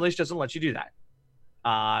 Bless Unleashed doesn't let you do that.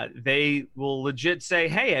 They will legit say,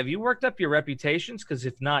 hey, have you worked up your reputations? Because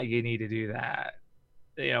if not, you need to do that.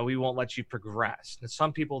 We won't let you progress. And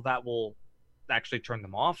some people that will actually turn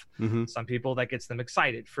them off. Mm-hmm. Some people that gets them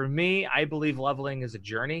excited. For me, I believe leveling is a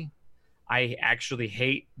journey. I actually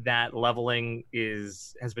hate that leveling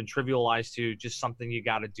has been trivialized to just something you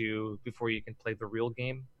got to do before you can play the real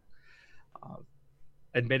game.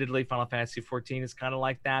 Admittedly, Final Fantasy XIV is kind of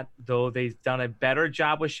like that, though they've done a better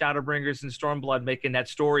job with Shadowbringers and Stormblood, making that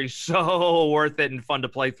story so worth it and fun to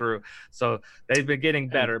play through. So they've been getting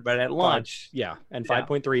better, but at launch... And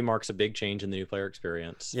 5.3 marks a big change in the new player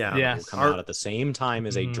experience. Yeah. Yes. It will come out at the same time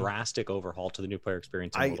as a drastic overhaul to the new player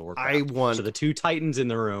experience in World of Warcraft. So the two titans in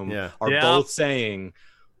the room are both saying,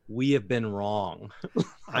 we have been wrong.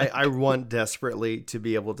 I want desperately to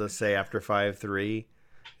be able to say after 5.3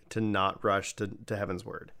 to not rush to Heaven's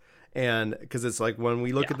Word. And because it's like when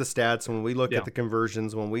we look at the stats, when we look at the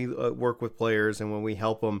conversions, when we work with players and when we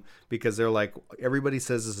help them, because they're like, everybody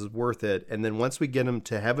says this is worth it. And then once we get them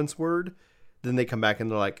to Heaven's Word, then they come back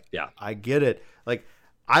and they're like, I get it. Like,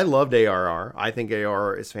 I loved ARR. I think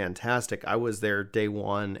ARR is fantastic. I was there day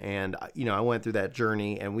one and, I went through that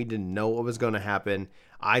journey and we didn't know what was going to happen.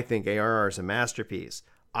 I think ARR is a masterpiece.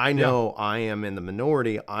 I know I am in the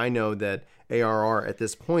minority. I know that ARR at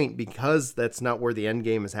this point, because that's not where the end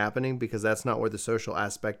game is happening, because that's not where the social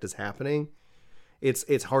aspect is happening.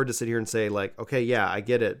 It's hard to sit here and say like, okay, yeah, I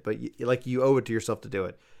get it, but you owe it to yourself to do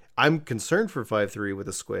it. I'm concerned for 5.3 with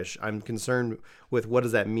a squish. I'm concerned with what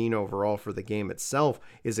does that mean overall for the game itself.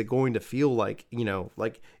 Is it going to feel like,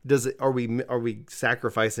 are we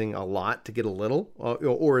sacrificing a lot to get a little,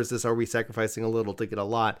 or are we sacrificing a little to get a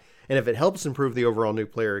lot? And if it helps improve the overall new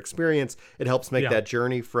player experience, it helps make that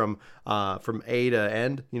journey from A to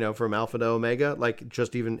end, from alpha to omega, like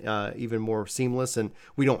just even more seamless. And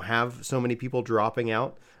we don't have so many people dropping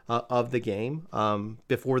out of the game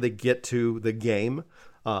before they get to the game.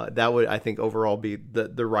 That would, I think, overall be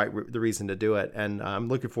the reason to do it. And I'm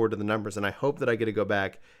looking forward to the numbers. And I hope that I get to go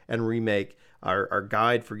back and remake our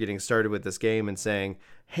guide for getting started with this game and saying,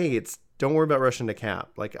 hey, don't worry about rushing to cap.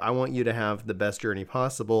 Like, I want you to have the best journey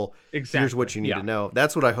possible. Exactly. Here's what you need to know.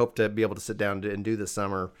 That's what I hope to be able to sit down and do this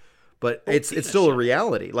summer. But it's still a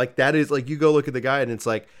reality. Like, that is like, you go look at the guide and it's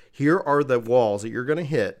like, here are the walls that you're going to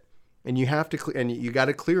hit and you have to, and you got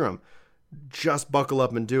to clear them. Just buckle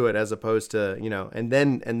up and do it, as opposed to, and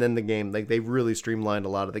then the game, like, they've really streamlined a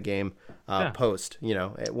lot of the game post,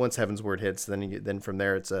 once Heaven's Word hits, then from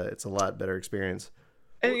there it's a lot better experience.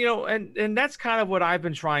 And and that's kind of what I've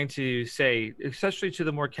been trying to say, especially to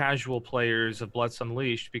the more casual players of Bloods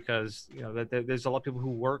Unleashed, because that there's a lot of people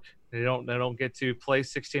who work, they don't get to play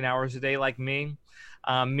 16 hours a day like me.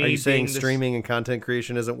 Are you saying streaming and content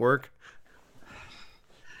creation isn't work?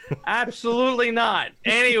 Absolutely not.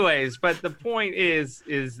 Anyways, but the point is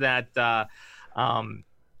that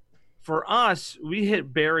for us, we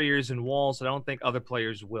hit barriers and walls that I don't think other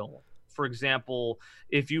players will. For example,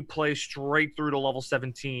 if you play straight through to level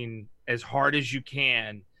 17 as hard as you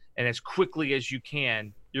can and as quickly as you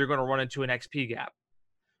can, you're going to run into an XP gap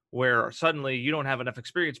where suddenly you don't have enough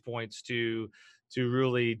experience points to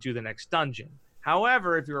really do the next dungeon.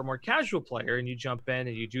 However, if you're a more casual player and you jump in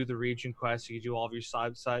and you do the region quests, you do all of your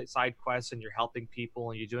side quests, and you're helping people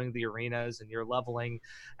and you're doing the arenas and you're leveling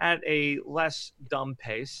at a less dumb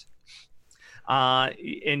pace,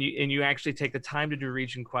 and you actually take the time to do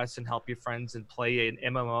region quests and help your friends and play an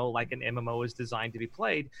MMO like an MMO is designed to be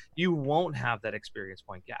played, you won't have that experience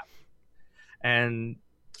point gap. And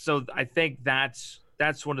so I think that's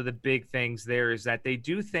one of the big things there, is that they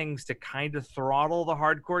do things to kind of throttle the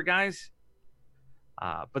hardcore guys,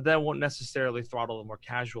 but that won't necessarily throttle the more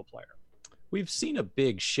casual player. We've seen a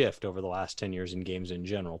big shift over the last 10 years in games in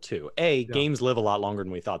general, too. Games live a lot longer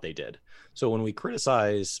than we thought they did. So when we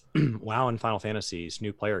criticize WoW and Final Fantasy's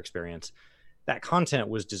new player experience, that content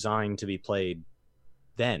was designed to be played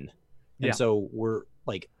then. And so we're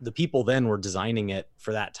like, the people then were designing it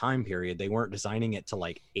for that time period. They weren't designing it to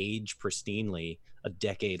like age pristinely a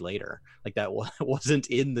decade later. Like that wasn't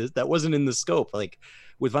in the scope. Like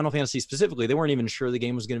with Final Fantasy specifically, they weren't even sure the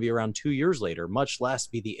game was going to be around 2 years later, much less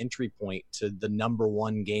be the entry point to the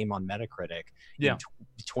 #1 game on Metacritic in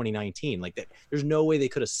 2019. Like that, there's no way they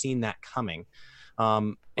could have seen that coming.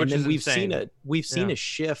 And then we've seen a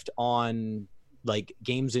shift on like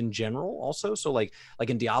games in general also. So like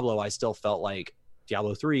in Diablo, I still felt like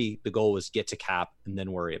Diablo 3, the goal was get to cap and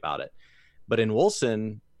then worry about it. But in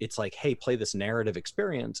Wolcen, it's like, hey, play this narrative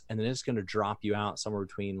experience, and then it's going to drop you out somewhere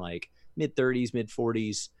between like mid-30s,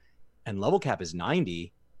 mid-40s, and level cap is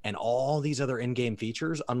 90, and all these other in-game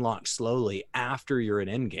features unlock slowly after you're in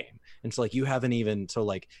endgame. And so like you haven't even, so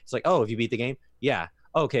like it's like, oh, have you beat the game? Yeah.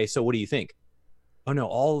 Okay, so what do you think? Oh no,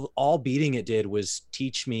 all beating it did was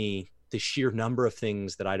teach me the sheer number of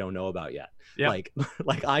things that I don't know about yet. Like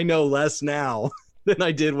I know less now than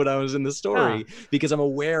I did when I was in the story because I'm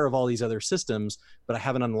aware of all these other systems, but I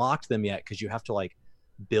haven't unlocked them yet because you have to like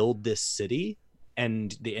build this city,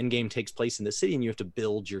 and the end game takes place in the city, and you have to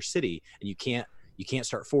build your city, and you can't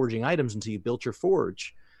start forging items until you built your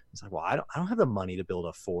forge. It's like, well, I don't have the money to build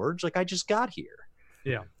a forge. Like I just got here.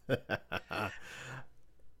 Yeah. Go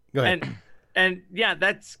ahead. And yeah,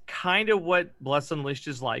 that's kind of what Bless Unleashed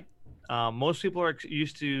is like. Most people are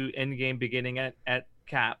used to end game beginning at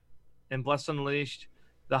cap. In Bless Unleashed,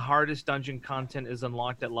 the hardest dungeon content is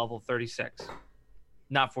unlocked at level 36,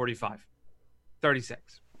 not 45,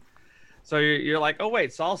 36. So you're like, oh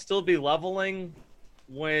wait, so I'll still be leveling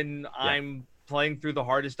when I'm playing through the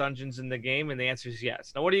hardest dungeons in the game? And the answer is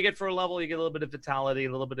yes. Now, what do you get for a level? You get a little bit of vitality,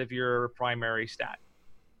 a little bit of your primary stat.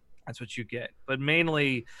 That's what you get. But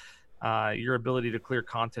mainly, your ability to clear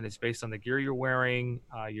content is based on the gear you're wearing,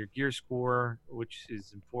 your gear score, which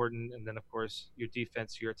is important, and then of course your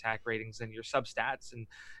defense, your attack ratings, and your substats,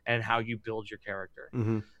 and how you build your character.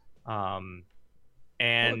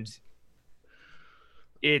 And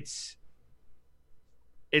it's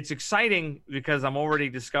exciting because I'm already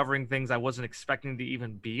discovering things I wasn't expecting to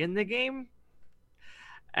even be in the game.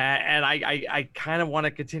 And I kind of want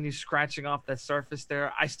to continue scratching off that surface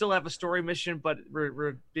there. I still have a story mission, but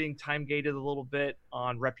we're being time gated a little bit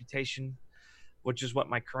on reputation, which is what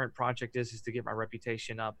my current project is to get my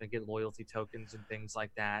reputation up and get loyalty tokens and things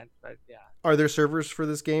like that. But yeah. Are there servers for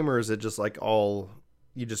this game, or is it just like all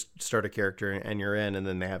you just start a character and you're in, and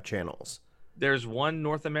then they have channels? There's one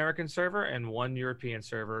North American server and one European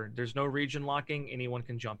server. There's no region locking. Anyone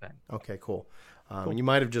can jump in. Okay, cool. Cool. You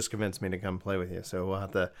might have just convinced me to come play with you, so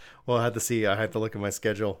we'll have to see. I have to look at my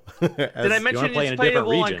schedule. Did I mention it's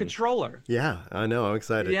playable on controller? Yeah, I know. I'm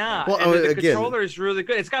excited. Yeah, well, and the controller is really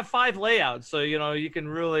good. It's got 5 layouts, so you can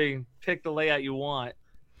really pick the layout you want.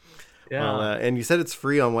 Yeah. Well, and you said it's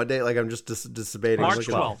free on what day? Like I'm just debating. March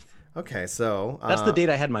 12th. Okay, so that's the date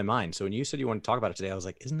I had in my mind. So when you said you want to talk about it today, I was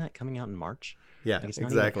like, isn't that coming out in March? Yeah, like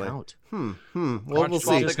exactly. Well, we'll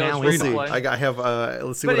see. We'll see. I have.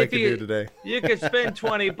 Let's see what I can do today. You could spend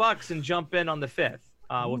 $20 and jump in on the 5th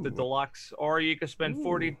with the deluxe, or you could spend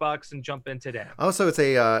 $40 and jump in today. Oh, so it's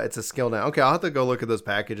a skill now. Okay, I'll have to go look at those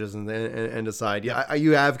packages and decide. Yeah,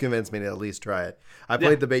 you have convinced me to at least try it. I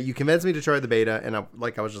played the beta. You convinced me to try the beta, and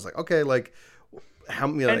I was just like, okay, like how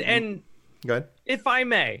many? And go ahead. If I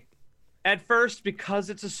may. At first,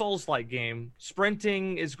 because it's a Souls-like game,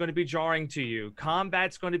 sprinting is going to be jarring to you.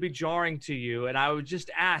 Combat's going to be jarring to you. And I would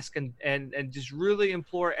just ask and just really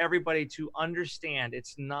implore everybody to understand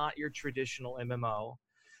it's not your traditional MMO.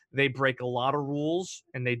 They break a lot of rules,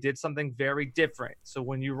 and they did something very different. So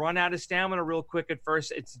when you run out of stamina real quick at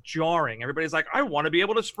first, it's jarring. Everybody's like, I want to be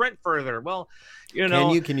able to sprint further. Well,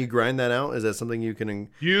 Can you grind that out? Is that something you can...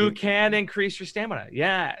 You can increase your stamina.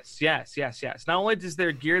 Yes. Not only is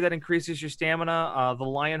there gear that increases your stamina, the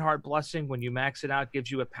Lionheart Blessing, when you max it out,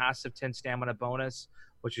 gives you a passive 10 stamina bonus,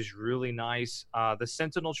 which is really nice. The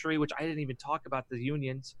Sentinel Tree, which I didn't even talk about the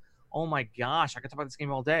unions. Oh my gosh, I could talk about this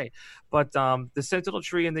game all day. But the Sentinel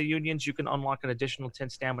Tree and the unions, you can unlock an additional 10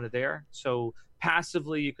 stamina there. So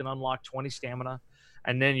passively, you can unlock 20 stamina.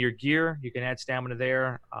 And then your gear, you can add stamina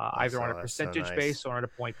there, either on a percentage base or on a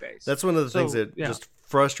point base. That's one of the things that just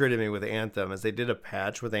frustrated me with Anthem, is they did a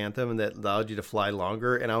patch with Anthem and that allowed you to fly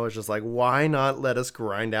longer. And I was just like, why not let us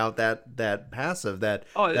grind out that passive, that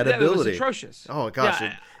ability? It was atrocious. Oh, gosh.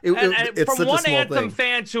 Yeah. It's from such one a small Anthem thing.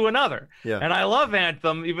 fan to another. Yeah. And I love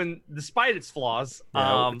Anthem, even despite its flaws.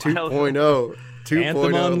 2.0.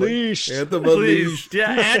 Anthem Unleashed. Anthem Unleashed. Yeah,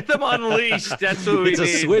 Anthem Unleashed. That's what we need. It's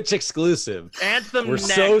a Switch exclusive. Anthem We're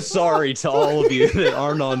next. so sorry to all of you that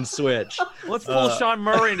aren't on Switch. Let's pull Sean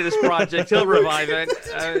Murray into this project. He'll revive it.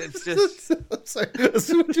 It's just... Sorry,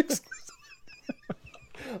 Switch exclusive.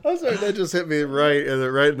 I'm sorry, that just hit me right in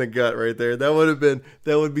the gut right there. That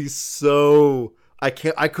would be so. I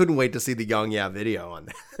couldn't wait to see the Yang Ya video on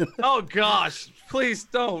that. Oh gosh, please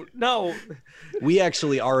don't. No. We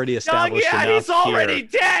actually already established enough he's already here.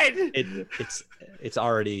 dead. It's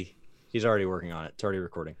already, he's already working on it. It's already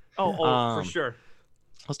recording. For sure.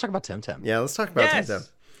 Let's talk about Temtem. Yeah, let's talk about Temtem.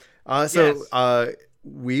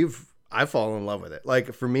 I've fallen in love with it.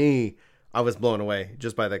 Like for me, I was blown away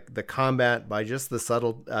just by the combat, by just the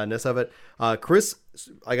subtleness of it. Chris,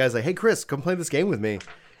 like I was like, hey Chris, come play this game with me.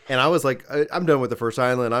 And I was like, I'm done with the first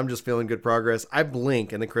island. I'm just feeling good progress. I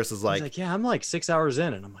blink, and then Chris is like, yeah, I'm like 6 hours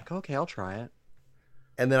in, and I'm like, okay, I'll try it.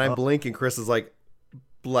 And then I blink, and Chris is like,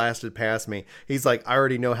 blasted past me. He's like, I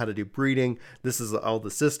already know how to do breeding. This is all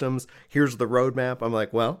the systems. Here's the roadmap. I'm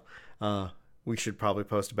like, well, we should probably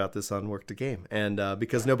post about this on Work to Game. And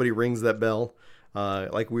because nobody rings that bell,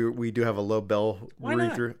 like we do have a low bell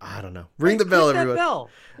read through. I don't know. Ring the bell, everyone.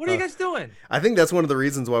 What are you guys doing? I think that's one of the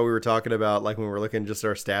reasons why we were talking about, like when we were looking just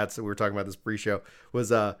our stats, we were talking about this pre-show,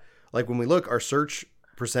 was like when we look, our search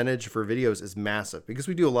percentage for videos is massive because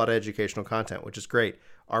we do a lot of educational content, which is great.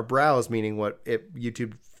 Our browse, meaning what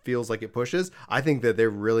YouTube feels like it pushes, I think that they're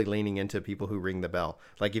really leaning into people who ring the bell.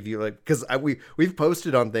 Like if you like, because we've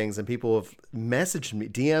posted on things and people have messaged me,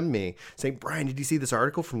 DM me saying, Brian, did you see this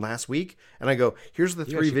article from last week? And I go, here's the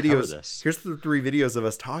three videos. Here's the 3 videos of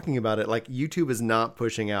us talking about it. Like YouTube is not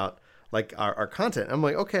pushing out like our content. I'm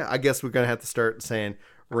like, okay, I guess we're gonna have to start saying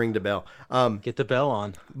ring the bell. Get the bell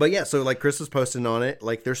on. But yeah, so like Chris was posting on it.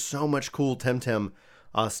 Like there's so much cool Temtem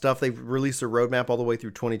stuff. They've released a roadmap all the way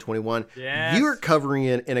through 2021. Yes. You are covering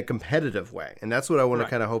it in a competitive way, and that's what I want to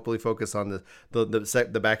kind of hopefully focus on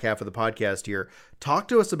the back half of the podcast here. Talk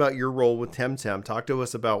to us about your role with Temtem. Talk to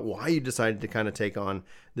us about why you decided to kind of take on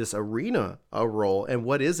this arena role, and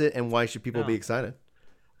what is it, and why should people be excited?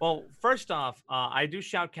 Well, first off, I do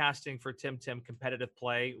shoutcasting for Temtem competitive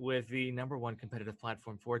play with the #1 competitive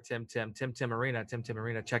platform for Temtem Arena. Temtem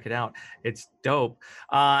Arena, check it out. It's dope.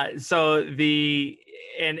 So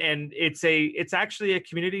it's actually a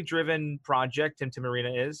community-driven project. Temtem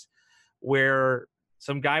Arena is, where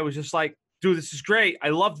some guy was just like, dude, this is great. I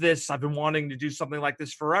love this. I've been wanting to do something like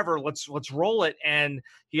this forever. Let's roll it. And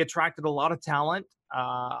he attracted a lot of talent.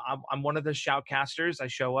 I'm one of the shoutcasters. I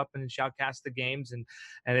show up and shoutcast the games, and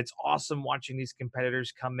it's awesome watching these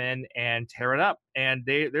competitors come in and tear it up. And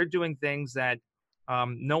they're doing things that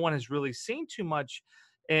no one has really seen too much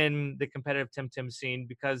in the competitive Temtem scene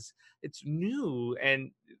because it's new, and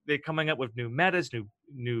they're coming up with new metas,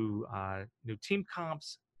 new team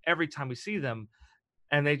comps every time we see them,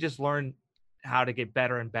 and they just learn how to get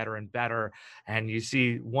better and better and better. And you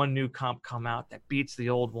see one new comp come out that beats the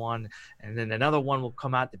old one, and then another one will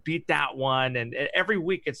come out to beat that one, and every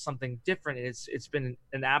week it's something different. It's been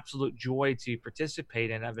an absolute joy to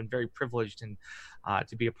participate in. I've been very privileged and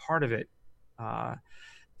to be a part of it.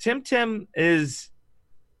 Temtem is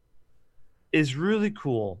really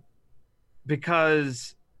cool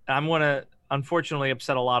because I'm going to unfortunately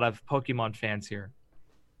upset a lot of Pokemon fans here,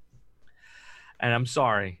 and I'm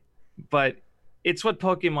sorry, but it's what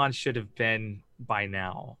Pokemon should have been by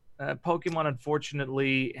now. Pokemon,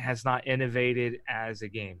 unfortunately, has not innovated as a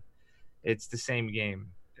game. It's the same game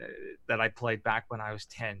that I played back when I was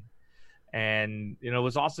 10. And, it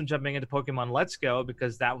was awesome jumping into Pokemon Let's Go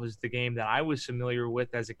because that was the game that I was familiar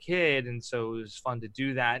with as a kid. And so it was fun to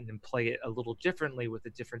do that and then play it a little differently with a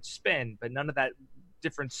different spin. But none of that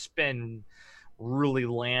different spin really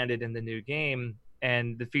landed in the new game.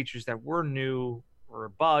 And the features that were new were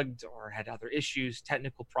bugged or had other issues,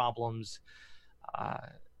 technical problems,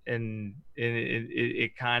 and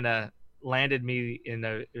it kind of landed me in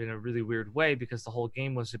a really weird way because the whole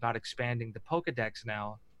game was about expanding the Pokedex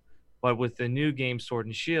now. But with the new game Sword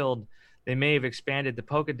and Shield, they may have expanded the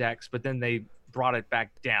Pokedex, but then they brought it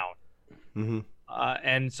back down. Mm-hmm.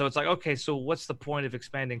 And so it's like, okay, so what's the point of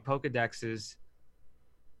expanding Pokedexes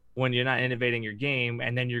when you're not innovating your game,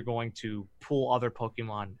 and then you're going to pull other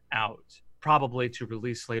Pokemon out, probably to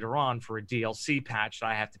release later on for a DLC patch that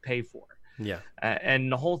I have to pay for. Yeah.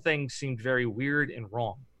 And the whole thing seemed very weird and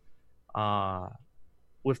wrong.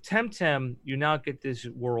 With Temtem, you now get this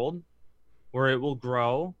world where it will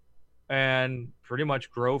grow and pretty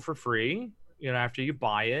much grow for free, after you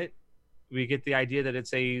buy it. We get the idea that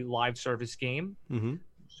it's a live service game. Mm-hmm.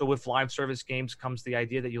 So with live service games comes the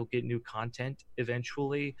idea that you'll get new content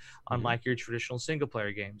eventually, unlike your traditional single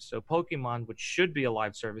player games. So Pokemon, which should be a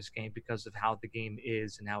live service game because of how the game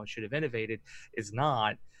is and how it should have innovated, is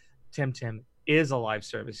not. Temtem is a live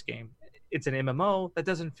service game. It's an MMO that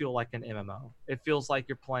doesn't feel like an MMO. It feels like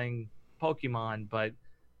you're playing Pokemon, but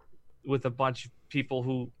with a bunch of people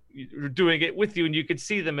who doing it with you, and you could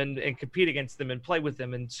see them and compete against them and play with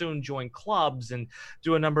them, and soon join clubs and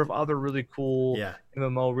do a number of other really cool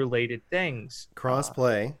MMO related things.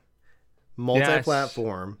 Crossplay,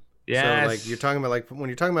 multi-platform. Yes. So like you're talking about, like when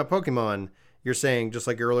you're talking about Pokemon, you're saying, just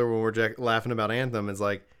like earlier when we were laughing about Anthem, is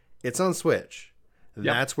like it's on Switch.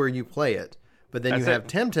 That's where you play it. But then you have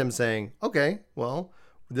Temtem saying, okay, well,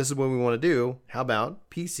 this is what we want to do. How about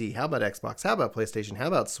PC? How about Xbox? How about PlayStation? How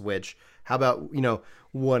about Switch? How about,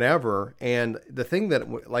 whatever. And the thing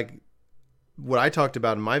that, like, what I talked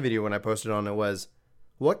about in my video when I posted on it was,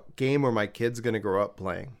 what game are my kids going to grow up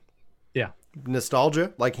playing? Yeah.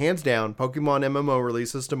 Nostalgia, like hands down, Pokemon MMO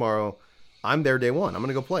releases tomorrow. I'm there day one. I'm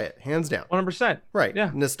going to go play it. Hands down. 100%. Right.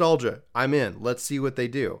 Yeah. Nostalgia. I'm in. Let's see what they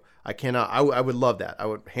do. I would love that. I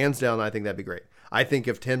would, hands down, I think that'd be great. I think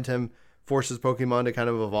if Temtem forces Pokemon to kind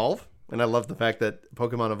of evolve, and I love the fact that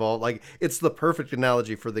Pokemon evolve, like it's the perfect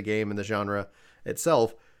analogy for the game and the genre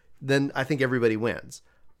itself, then I think everybody wins.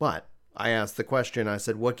 But I asked the question, I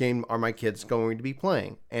said, what game are my kids going to be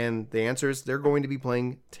playing? And the answer is they're going to be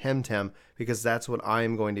playing Temtem, because that's what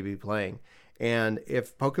I'm going to be playing. And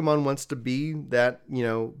if Pokemon wants to be that,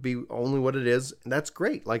 be only what it is, that's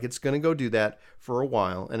great. Like, it's going to go do that for a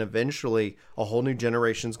while. And eventually a whole new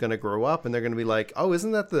generation is going to grow up and they're going to be like, oh,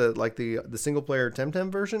 isn't that the single player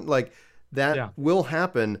Temtem version? Like, that will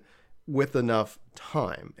happen with enough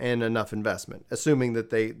time and enough investment, assuming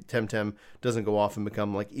that Temtem doesn't go off and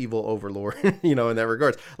become like evil overlord, in that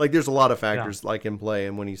regards. Like, there's a lot of factors like in play.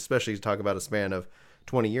 And when you especially talk about a span of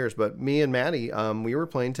 20 years, but me and Maddie, we were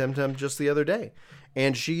playing Temtem just the other day,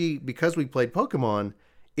 and because we played Pokemon,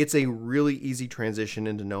 it's a really easy transition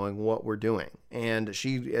into knowing what we're doing, and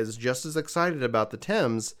she is just as excited about the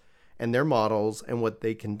Tems and their models and what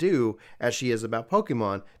they can do as she is about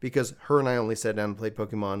Pokemon, because her and I only sat down and played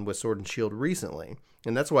Pokemon with Sword and Shield recently.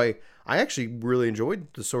 And that's why I actually really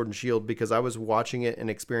enjoyed the Sword and Shield, because I was watching it and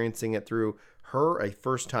experiencing it through her, a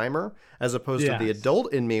first timer, as opposed to the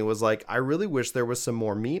adult in me was like, I really wish there was some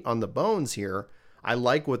more meat on the bones here. I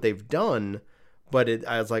like what they've done, but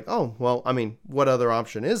I was like, oh, well, I mean, what other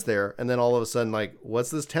option is there? And then all of a sudden, like,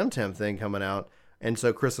 what's this Temtem thing coming out? And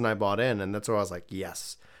so Chris and I bought in, and that's where I was like,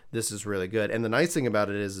 yes, this is really good. And the nice thing about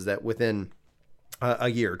it is that within a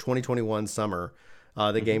year, 2021 summer,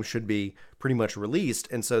 the game should be pretty much released.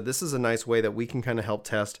 And so this is a nice way that we can kind of help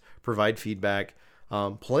test, provide feedback,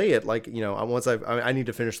 play it like, once I need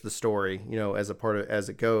to finish the story, as a part of, as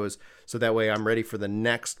it goes. So that way I'm ready for the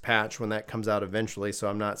next patch when that comes out eventually. So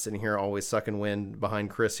I'm not sitting here always sucking wind behind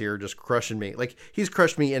Chris here, just crushing me. Like, he's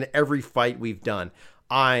crushed me in every fight we've done.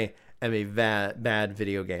 I am a bad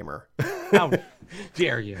video gamer. How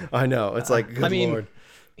dare you? I know. It's like, good Lord.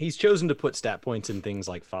 He's chosen to put stat points in things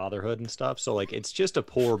like fatherhood and stuff, so like it's just a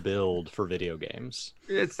poor build for video games.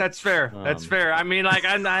 That's fair. That's fair. I mean, like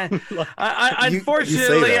I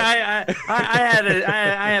unfortunately I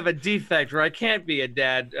have a defect where I can't be a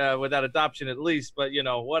dad without adoption at least. But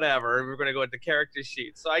whatever. We're gonna go with the character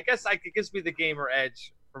sheet. So I guess it gives me the gamer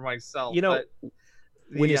edge for myself.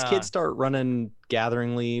 When his kids start running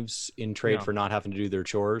gathering leaves in trade for not having to do their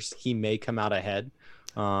chores, he may come out ahead.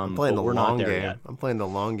 I'm playing the long game. I'm playing the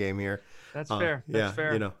long game here. That's fair. That's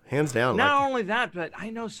fair. Hands down. Not only that, but I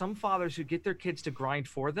know some fathers who get their kids to grind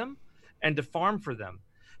for them and to farm for them.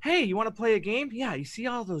 Hey, you want to play a game? Yeah, you see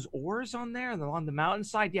all those ores on there and on the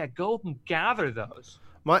mountainside? Yeah, go and gather those.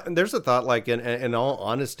 There's a thought, like, in all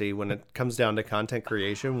honesty, when it comes down to content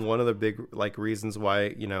creation, one of the big reasons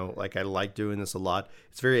why I like doing this a lot,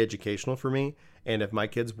 it's very educational for me. And if my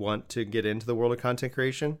kids want to get into the world of content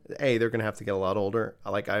creation, they're gonna have to get a lot older.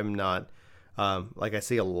 Like, I'm not I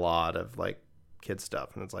see a lot of kid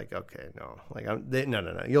stuff, and it's like, okay, no,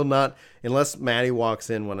 no, you'll not, unless Maddie walks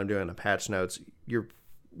in when I'm doing a patch notes,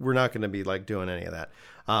 we're not going to be doing any of that.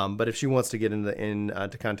 But if she wants to get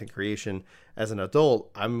into content creation as an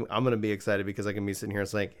adult, I'm going to be excited, because I can be sitting here and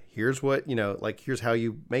it's like, here's what, here's how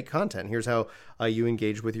you make content. Here's how you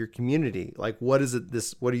engage with your community. Like, what is it,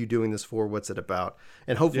 what are you doing this for? What's it about?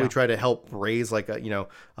 And hopefully try to help raise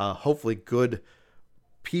hopefully good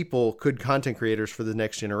people, good content creators for the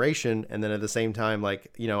next generation. And then at the same time,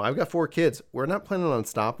 I've got 4 kids. We're not planning on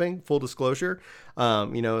stopping, full disclosure.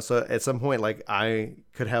 So at some point, I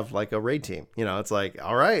could have a raid team, it's like,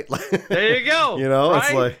 all right, there you go. Right?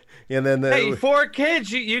 It's like, and then hey, 4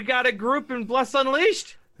 kids, you got a group in Bless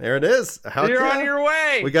Unleashed. There it is. You're on your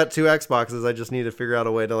way. We got 2 Xboxes. I just need to figure out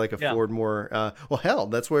a way to afford more. Well, hell,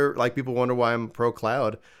 that's where people wonder why I'm pro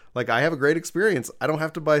cloud. I have a great experience. I don't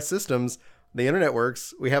have to buy systems. the internet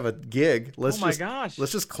works. We have a gig. Oh my gosh.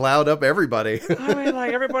 Let's just cloud up everybody. I mean,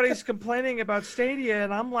 like, everybody's complaining about Stadia,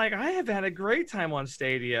 and I'm like, I have had a great time on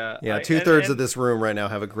Stadia. Yeah, 2/3 of this room right now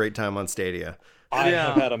have a great time on Stadia. I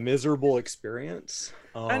have had a miserable experience.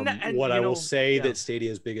 And what I will say that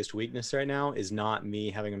Stadia's biggest weakness right now is not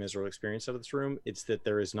me having a miserable experience out of this room. It's that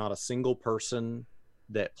there is not a single person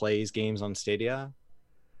that plays games on Stadia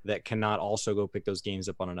that cannot also go pick those games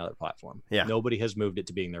up on another platform. Yeah. Nobody has moved it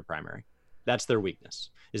to being their primary. That's their weakness,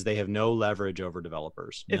 is they have no leverage over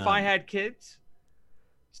developers. If I had kids,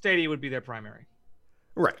 Stadia would be their primary.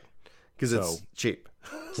 Right. Because it's cheap.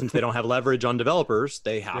 Since they don't have leverage on developers,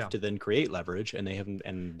 they have to then create leverage, and they haven't,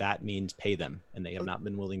 and that means pay them, and they have not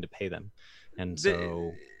been willing to pay them. And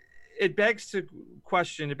so it begs to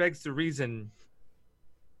question, it begs to reason,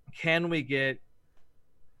 can we get,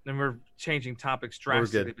 and we're changing topics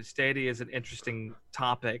drastically, but Stadia is an interesting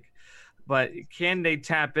topic, but can they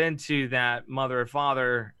tap into that mother or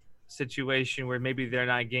father situation where maybe they're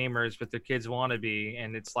not gamers but their kids want to be,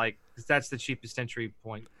 and it's like, that's the cheapest entry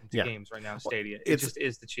point into games right now. Stadia, it just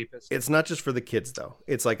is the cheapest. It's not just for the kids though.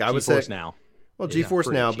 It's like, I would say Now, well,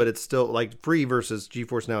 GeForce Now, but it's still like free versus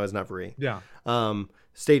GeForce Now is not free.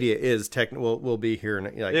 Stadia is will be here in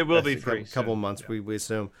like, it will be free a couple of months, we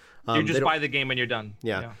assume. You just buy the game when you're done.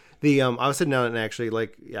 The I was sitting down and actually,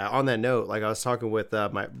 like, on that note, like, I was talking with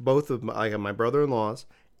both of my brother-in-laws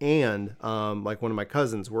and like one of my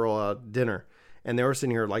cousins. We're all at dinner, and they were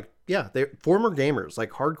sitting here like, they're former gamers,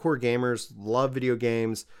 like hardcore gamers, love video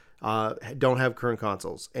games, don't have current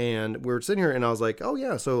consoles. And we were sitting here and I was like, oh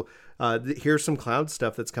yeah, so here's some cloud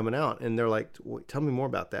stuff that's coming out. And they're like, tell me more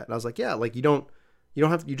about that. And I was like, yeah, like, you don't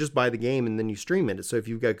have, you just buy the game and then you stream it. So if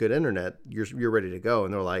you've got good internet, you're ready to go.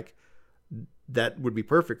 And they're like, that would be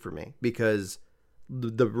perfect for me, because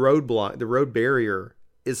the road barrier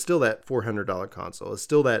is still that $400 console. It's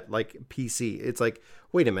still that, like, PC. It's like,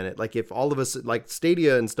 wait a minute, like, if all of us, like,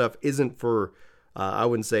 Stadia and stuff isn't for I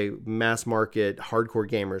wouldn't say mass market hardcore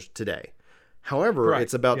gamers today. However,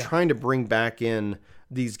 it's about trying to bring back in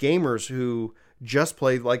these gamers who just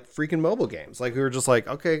play like freaking mobile games. Like, we were just like,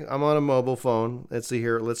 okay, I'm on a mobile phone. Let's see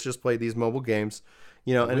here. Let's just play these mobile games.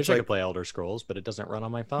 You know, and it's like, I could play Elder Scrolls, but it doesn't run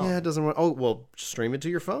on my phone. Yeah, it doesn't run. Oh, well, stream it to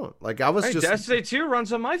your phone. Like, I was just Destiny 2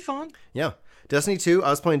 runs on my phone. Yeah, Destiny 2. I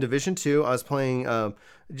was playing Division 2. I was playing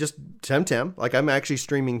just Temtem. Like, I'm actually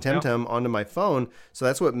streaming Temtem onto my phone. So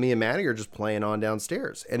that's what me and Maddie are just playing on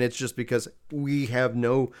downstairs. And it's just because we have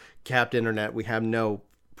no capped internet. We have no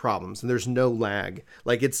problems, and there's no lag.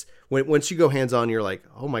 Like, it's once you go hands on, you're like,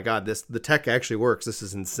 oh my god, the tech actually works. This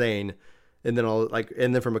is insane. And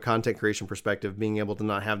then from a content creation perspective, being able to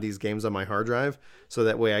not have these games on my hard drive, so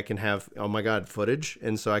that way I can have, oh my god, footage,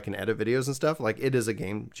 and so I can edit videos and stuff. Like, it is a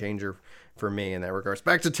game changer for me in that regards.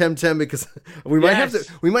 Back to Temtem, because we might have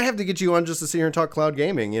to get you on just to sit here and talk cloud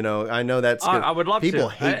gaming. You know, I know that's I would love people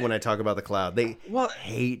to. hate when I talk about the cloud. They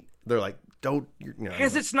hate. They're like, don't, you know,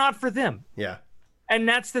 because it's not for them. Yeah. And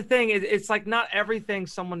that's the thing. It's like, not everything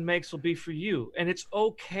someone makes will be for you, and it's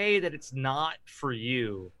okay that it's not for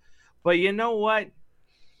you. But you know what?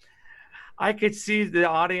 I could see the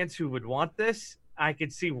audience who would want this. I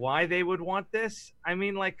could see why they would want this. I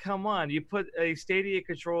mean, like, come on. You put a Stadia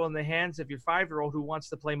control in the hands of your 5-year-old who wants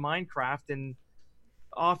to play Minecraft, and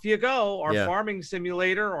off you go. Or Farming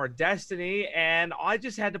Simulator or Destiny, and I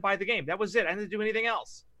just had to buy the game. That was it. I didn't do anything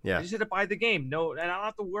else. Yeah. I just had to buy the game. No, and I don't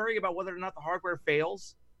have to worry about whether or not the hardware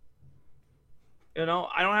fails. You know,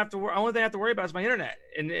 I don't have to worry. Only thing I have to worry about is my internet,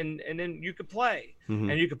 and then you could play,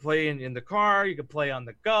 and you could play in the car, you could play on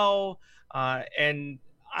the go, and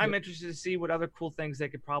I'm interested to see what other cool things they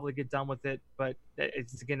could probably get done with it. But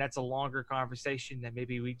that's a longer conversation that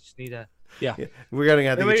maybe we just need to. Yeah. We're gonna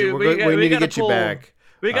have to get you. We need to get you back.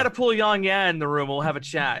 We got to pull Yang in the room. We'll have a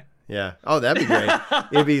chat. Yeah. Oh, that'd be great.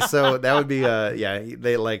 It'd be so. That would be.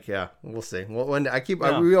 They like. Yeah. We'll see. Well, when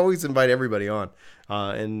we always invite everybody on,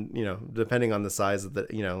 and you know, depending on the size of the,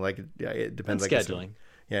 you know, like, it depends. And scheduling.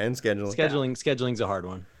 And scheduling. Scheduling's a hard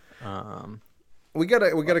one. We got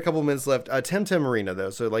a couple minutes left. Temtem Arena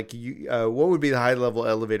though. So, like, what would be the high level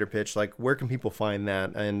elevator pitch? Like, where can people find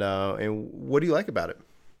that, and what do you like about it?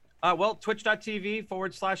 Well,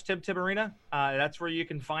 twitch.tv/Temtem Arena. That's where you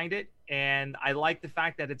can find it. And I like the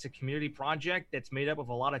fact that it's a community project that's made up of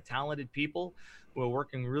a lot of talented people who are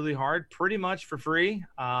working really hard, pretty much for free,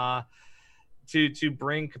 to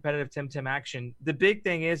bring competitive Temtem action. The big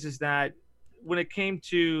thing is that when it came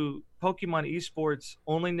to Pokemon esports,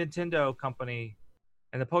 only Nintendo company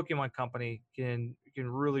and the Pokemon company can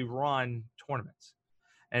really run tournaments.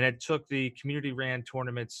 And it took the community ran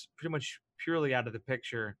tournaments pretty much purely out of the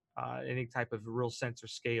picture, any type of real sense or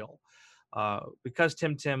scale. because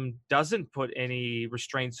Tim doesn't put any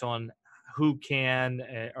restraints on who can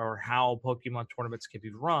or how Pokemon tournaments can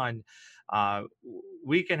be run,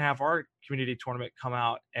 we can have our community tournament come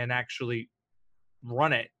out and actually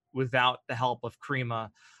run it without the help of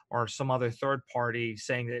Crema or some other third party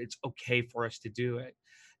saying that it's okay for us to do it.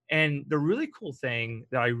 And the really cool thing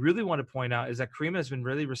that I really want to point out is that Crema has been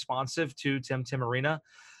really responsive to Tim Arena,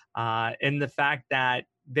 in the fact that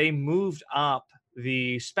they moved up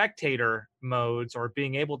the spectator modes or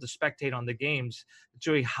being able to spectate on the games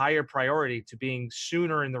to a higher priority, to being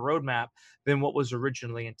sooner in the roadmap than what was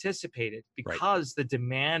originally anticipated, because the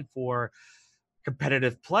demand for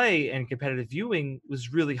competitive play and competitive viewing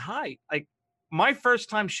was really high. Like, my first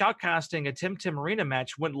time shoutcasting a Tim Arena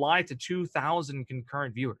match went live to 2,000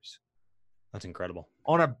 concurrent viewers. That's incredible.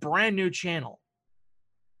 On a brand new channel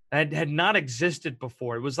that had not existed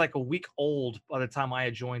before. It was like a week old by the time I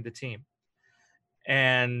had joined the team.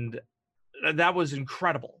 And that was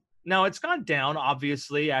incredible. Now, it's gone down,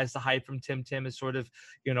 obviously, as the hype from Tim is sort of,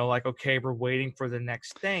 like, okay, we're waiting for the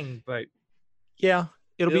next thing. But yeah,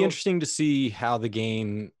 it'll be interesting to see how the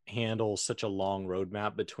game handles such a long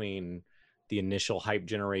roadmap between the initial hype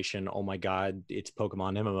generation, oh my God, it's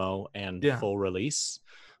Pokemon MMO, and full release.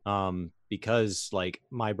 Because like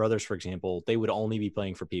my brothers, for example, they would only be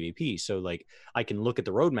playing for PvP. So like I can look at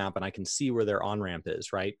the roadmap and I can see where their on-ramp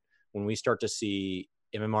is, right? When we start to see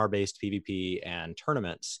MMR-based PvP and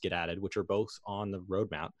tournaments get added, which are both on the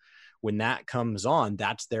roadmap, when that comes on,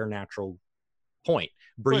 that's their natural point.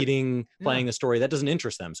 Breeding, playing a story, that doesn't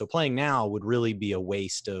interest them. So playing now would really be a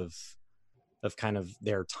waste of kind of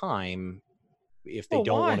their time if they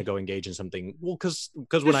don't want to go engage in something. Well, because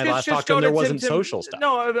when I last talked to them, there wasn't social stuff.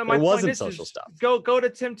 No, there wasn't social stuff. Go to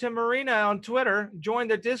Tim Arena on Twitter, join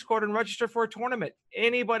their Discord, and register for a tournament.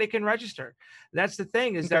 Anybody can register. That's the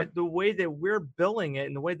thing, is that the way that we're billing it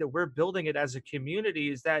and the way that we're building it as a community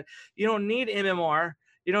is that you don't need MMR.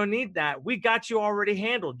 You don't need that. We got you already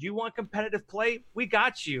handled. You want competitive play? We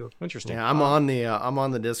got you. Interesting. Yeah, I'm on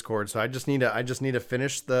the Discord, so I just need to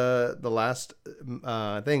finish the last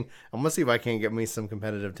thing. I'm gonna see if I can get me some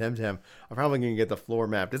competitive Temtem. I'm probably gonna get the floor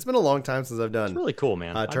mapped. It's been a long time since I've done. It's really cool,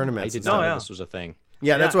 man. Tournaments. I did not know this was a thing.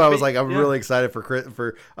 Yeah, that's why I was like, I'm really excited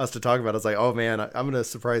for us to talk about it. I was like, oh man, I'm gonna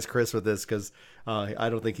surprise Chris with this because I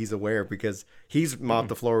don't think he's aware, because he's mopped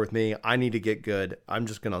the floor with me. I need to get good. I'm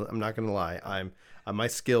not gonna lie. My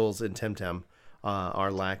skills in Temtem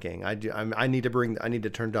are lacking. I need to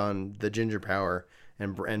turn on the ginger power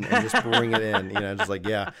and just bring it in. Just like,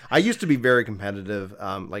 I used to be very competitive,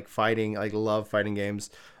 like fighting, like love fighting games,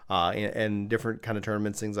 and different kind of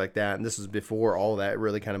tournaments, things like that. And this is before all that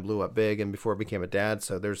really kind of blew up big and before I became a dad.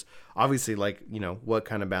 So there's obviously like, what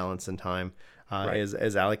kind of balance and time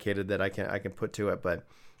is allocated that I can put to it. But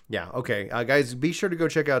yeah, okay. Guys, be sure to go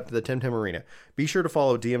check out the Temtem Arena. Be sure to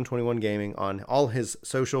follow DM21 Gaming on all his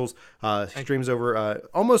socials. Streams over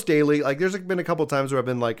almost daily. Like, there's been a couple times where I've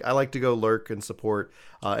been like, I like to go lurk and support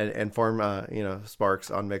and farm,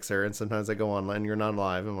 sparks on Mixer. And sometimes I go online and you're not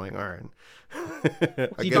live. I'm like, all right.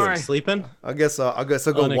 I guess sleeping? I guess I'll go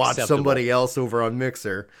watch somebody else over on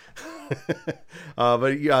Mixer.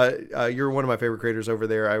 But you're one of my favorite creators over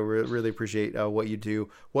there. I really appreciate what you do,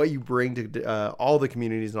 what you bring to all the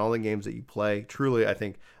communities and all the games that you play. Truly, I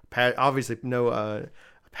think, obviously,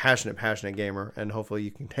 passionate gamer, and hopefully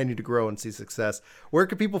you continue to grow and see success. Where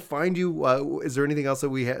can people find you? Is there anything else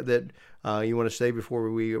that you want to say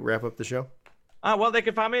before we wrap up the show? Well, they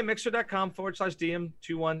can find me at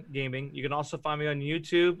mixer.com/DM21 Gaming. You can also find me on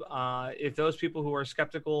YouTube. If those people who are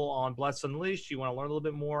skeptical on Bless Unleashed, you want to learn a little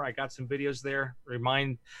bit more, I got some videos there.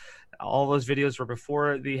 Remind, all those videos were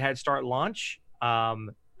before the Head Start launch.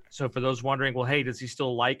 So for those wondering, well, hey, does he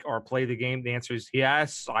still like or play the game? The answer is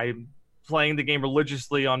yes. I'm playing the game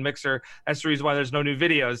religiously on Mixer. That's the reason why there's no new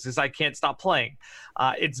videos, is I can't stop playing.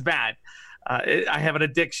 It's bad. I have an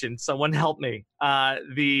addiction. Someone help me. Chad's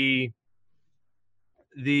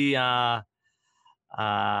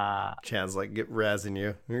like razzing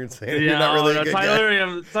you. You're saying you're not really a good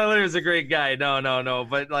guy. Tyler is a great guy. No.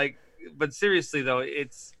 But seriously though,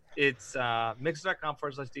 it's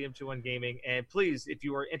mixer.com/DM21 Gaming. And please, if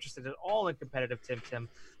you are interested at all in competitive Temtem,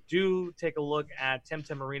 do take a look at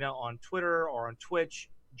Temtem Arena on Twitter or on Twitch.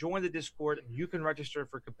 Join the Discord. You can register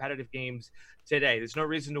for competitive games today. There's no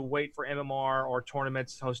reason to wait for MMR or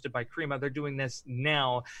tournaments hosted by Crema. They're doing this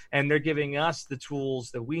now, and they're giving us the tools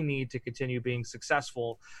that we need to continue being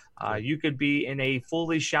successful. You could be in a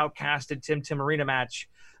fully shoutcasted Temtem Arena match.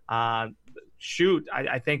 I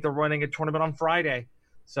think they're running a tournament on Friday.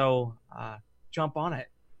 So jump on it.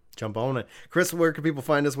 Chris, where can people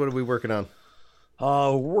find us? What are we working on?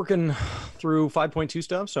 Working through 5.2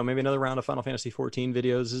 stuff, so maybe another round of Final Fantasy 14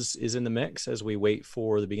 videos is in the mix as we wait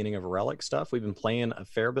for the beginning of Relic stuff. We've been playing a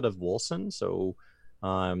fair bit of Wolcen, so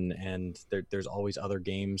and there's always other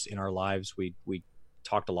games in our lives. We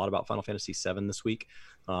talked a lot about Final Fantasy 7 this week,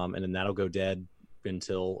 and then that'll go dead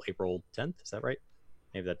until April 10th. Is that right?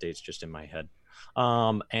 Maybe that date's just in my head.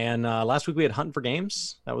 And last week we had Hunting for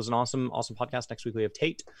Games. That was an awesome podcast. Next week we have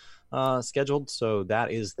Tate scheduled, so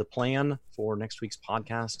that is the plan for next week's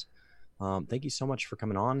podcast. Thank you so much for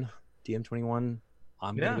coming on, DM21.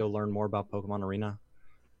 I'm gonna go learn more about Pokemon Arena.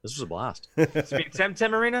 This was a blast.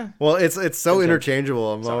 Temtem Arena? Well, it's so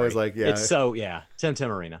interchangeable. I'm always like, it's Temtem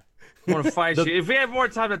Arena. I want to fight you. If we have more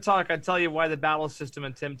time to talk, I'd tell you why the battle system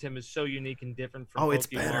in Temtem is so unique and different from Pokemon. It's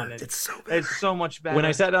better. It's so better. It's so much better. When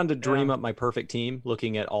I sat down to dream up my perfect team,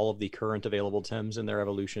 looking at all of the current available Tems and their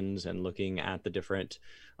evolutions, and looking at the different,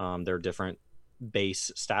 their different base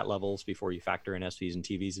stat levels before you factor in SVs and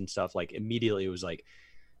TVs and stuff, like immediately it was like,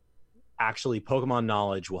 actually Pokemon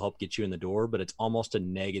knowledge will help get you in the door, but it's almost a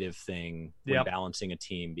negative thing when balancing a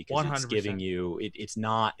team, because 100%. It's giving you, it's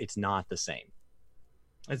not the same.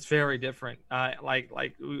 It's very different. Like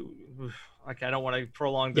I don't want to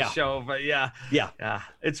prolong the show, but yeah,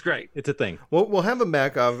 it's great. It's a thing. Well, we'll have him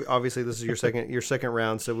back. Obviously, this is your second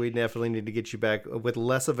round, so we definitely need to get you back with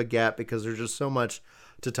less of a gap, because there's just so much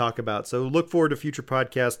to talk about. So look forward to future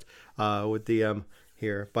podcast with the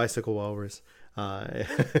Bicycle Walrus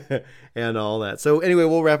and all that. So anyway,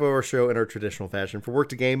 we'll wrap up our show in our traditional fashion. For Work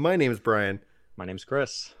to Game, my name is Brian. My name's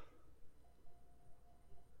Chris.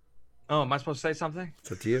 Oh, am I supposed to say something?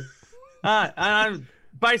 It's up to you. I'm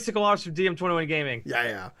Bicycle Walrus from DM21 Gaming.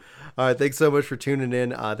 Yeah. All right, thanks so much for tuning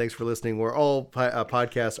in. Thanks for listening. Where all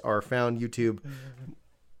podcasts are found: YouTube,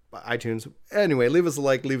 iTunes. Anyway, leave us a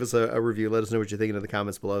like, leave us a review. Let us know what you're thinking in the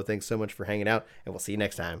comments below. Thanks so much for hanging out, and we'll see you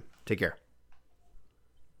next time. Take care.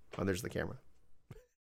 Oh, there's the camera.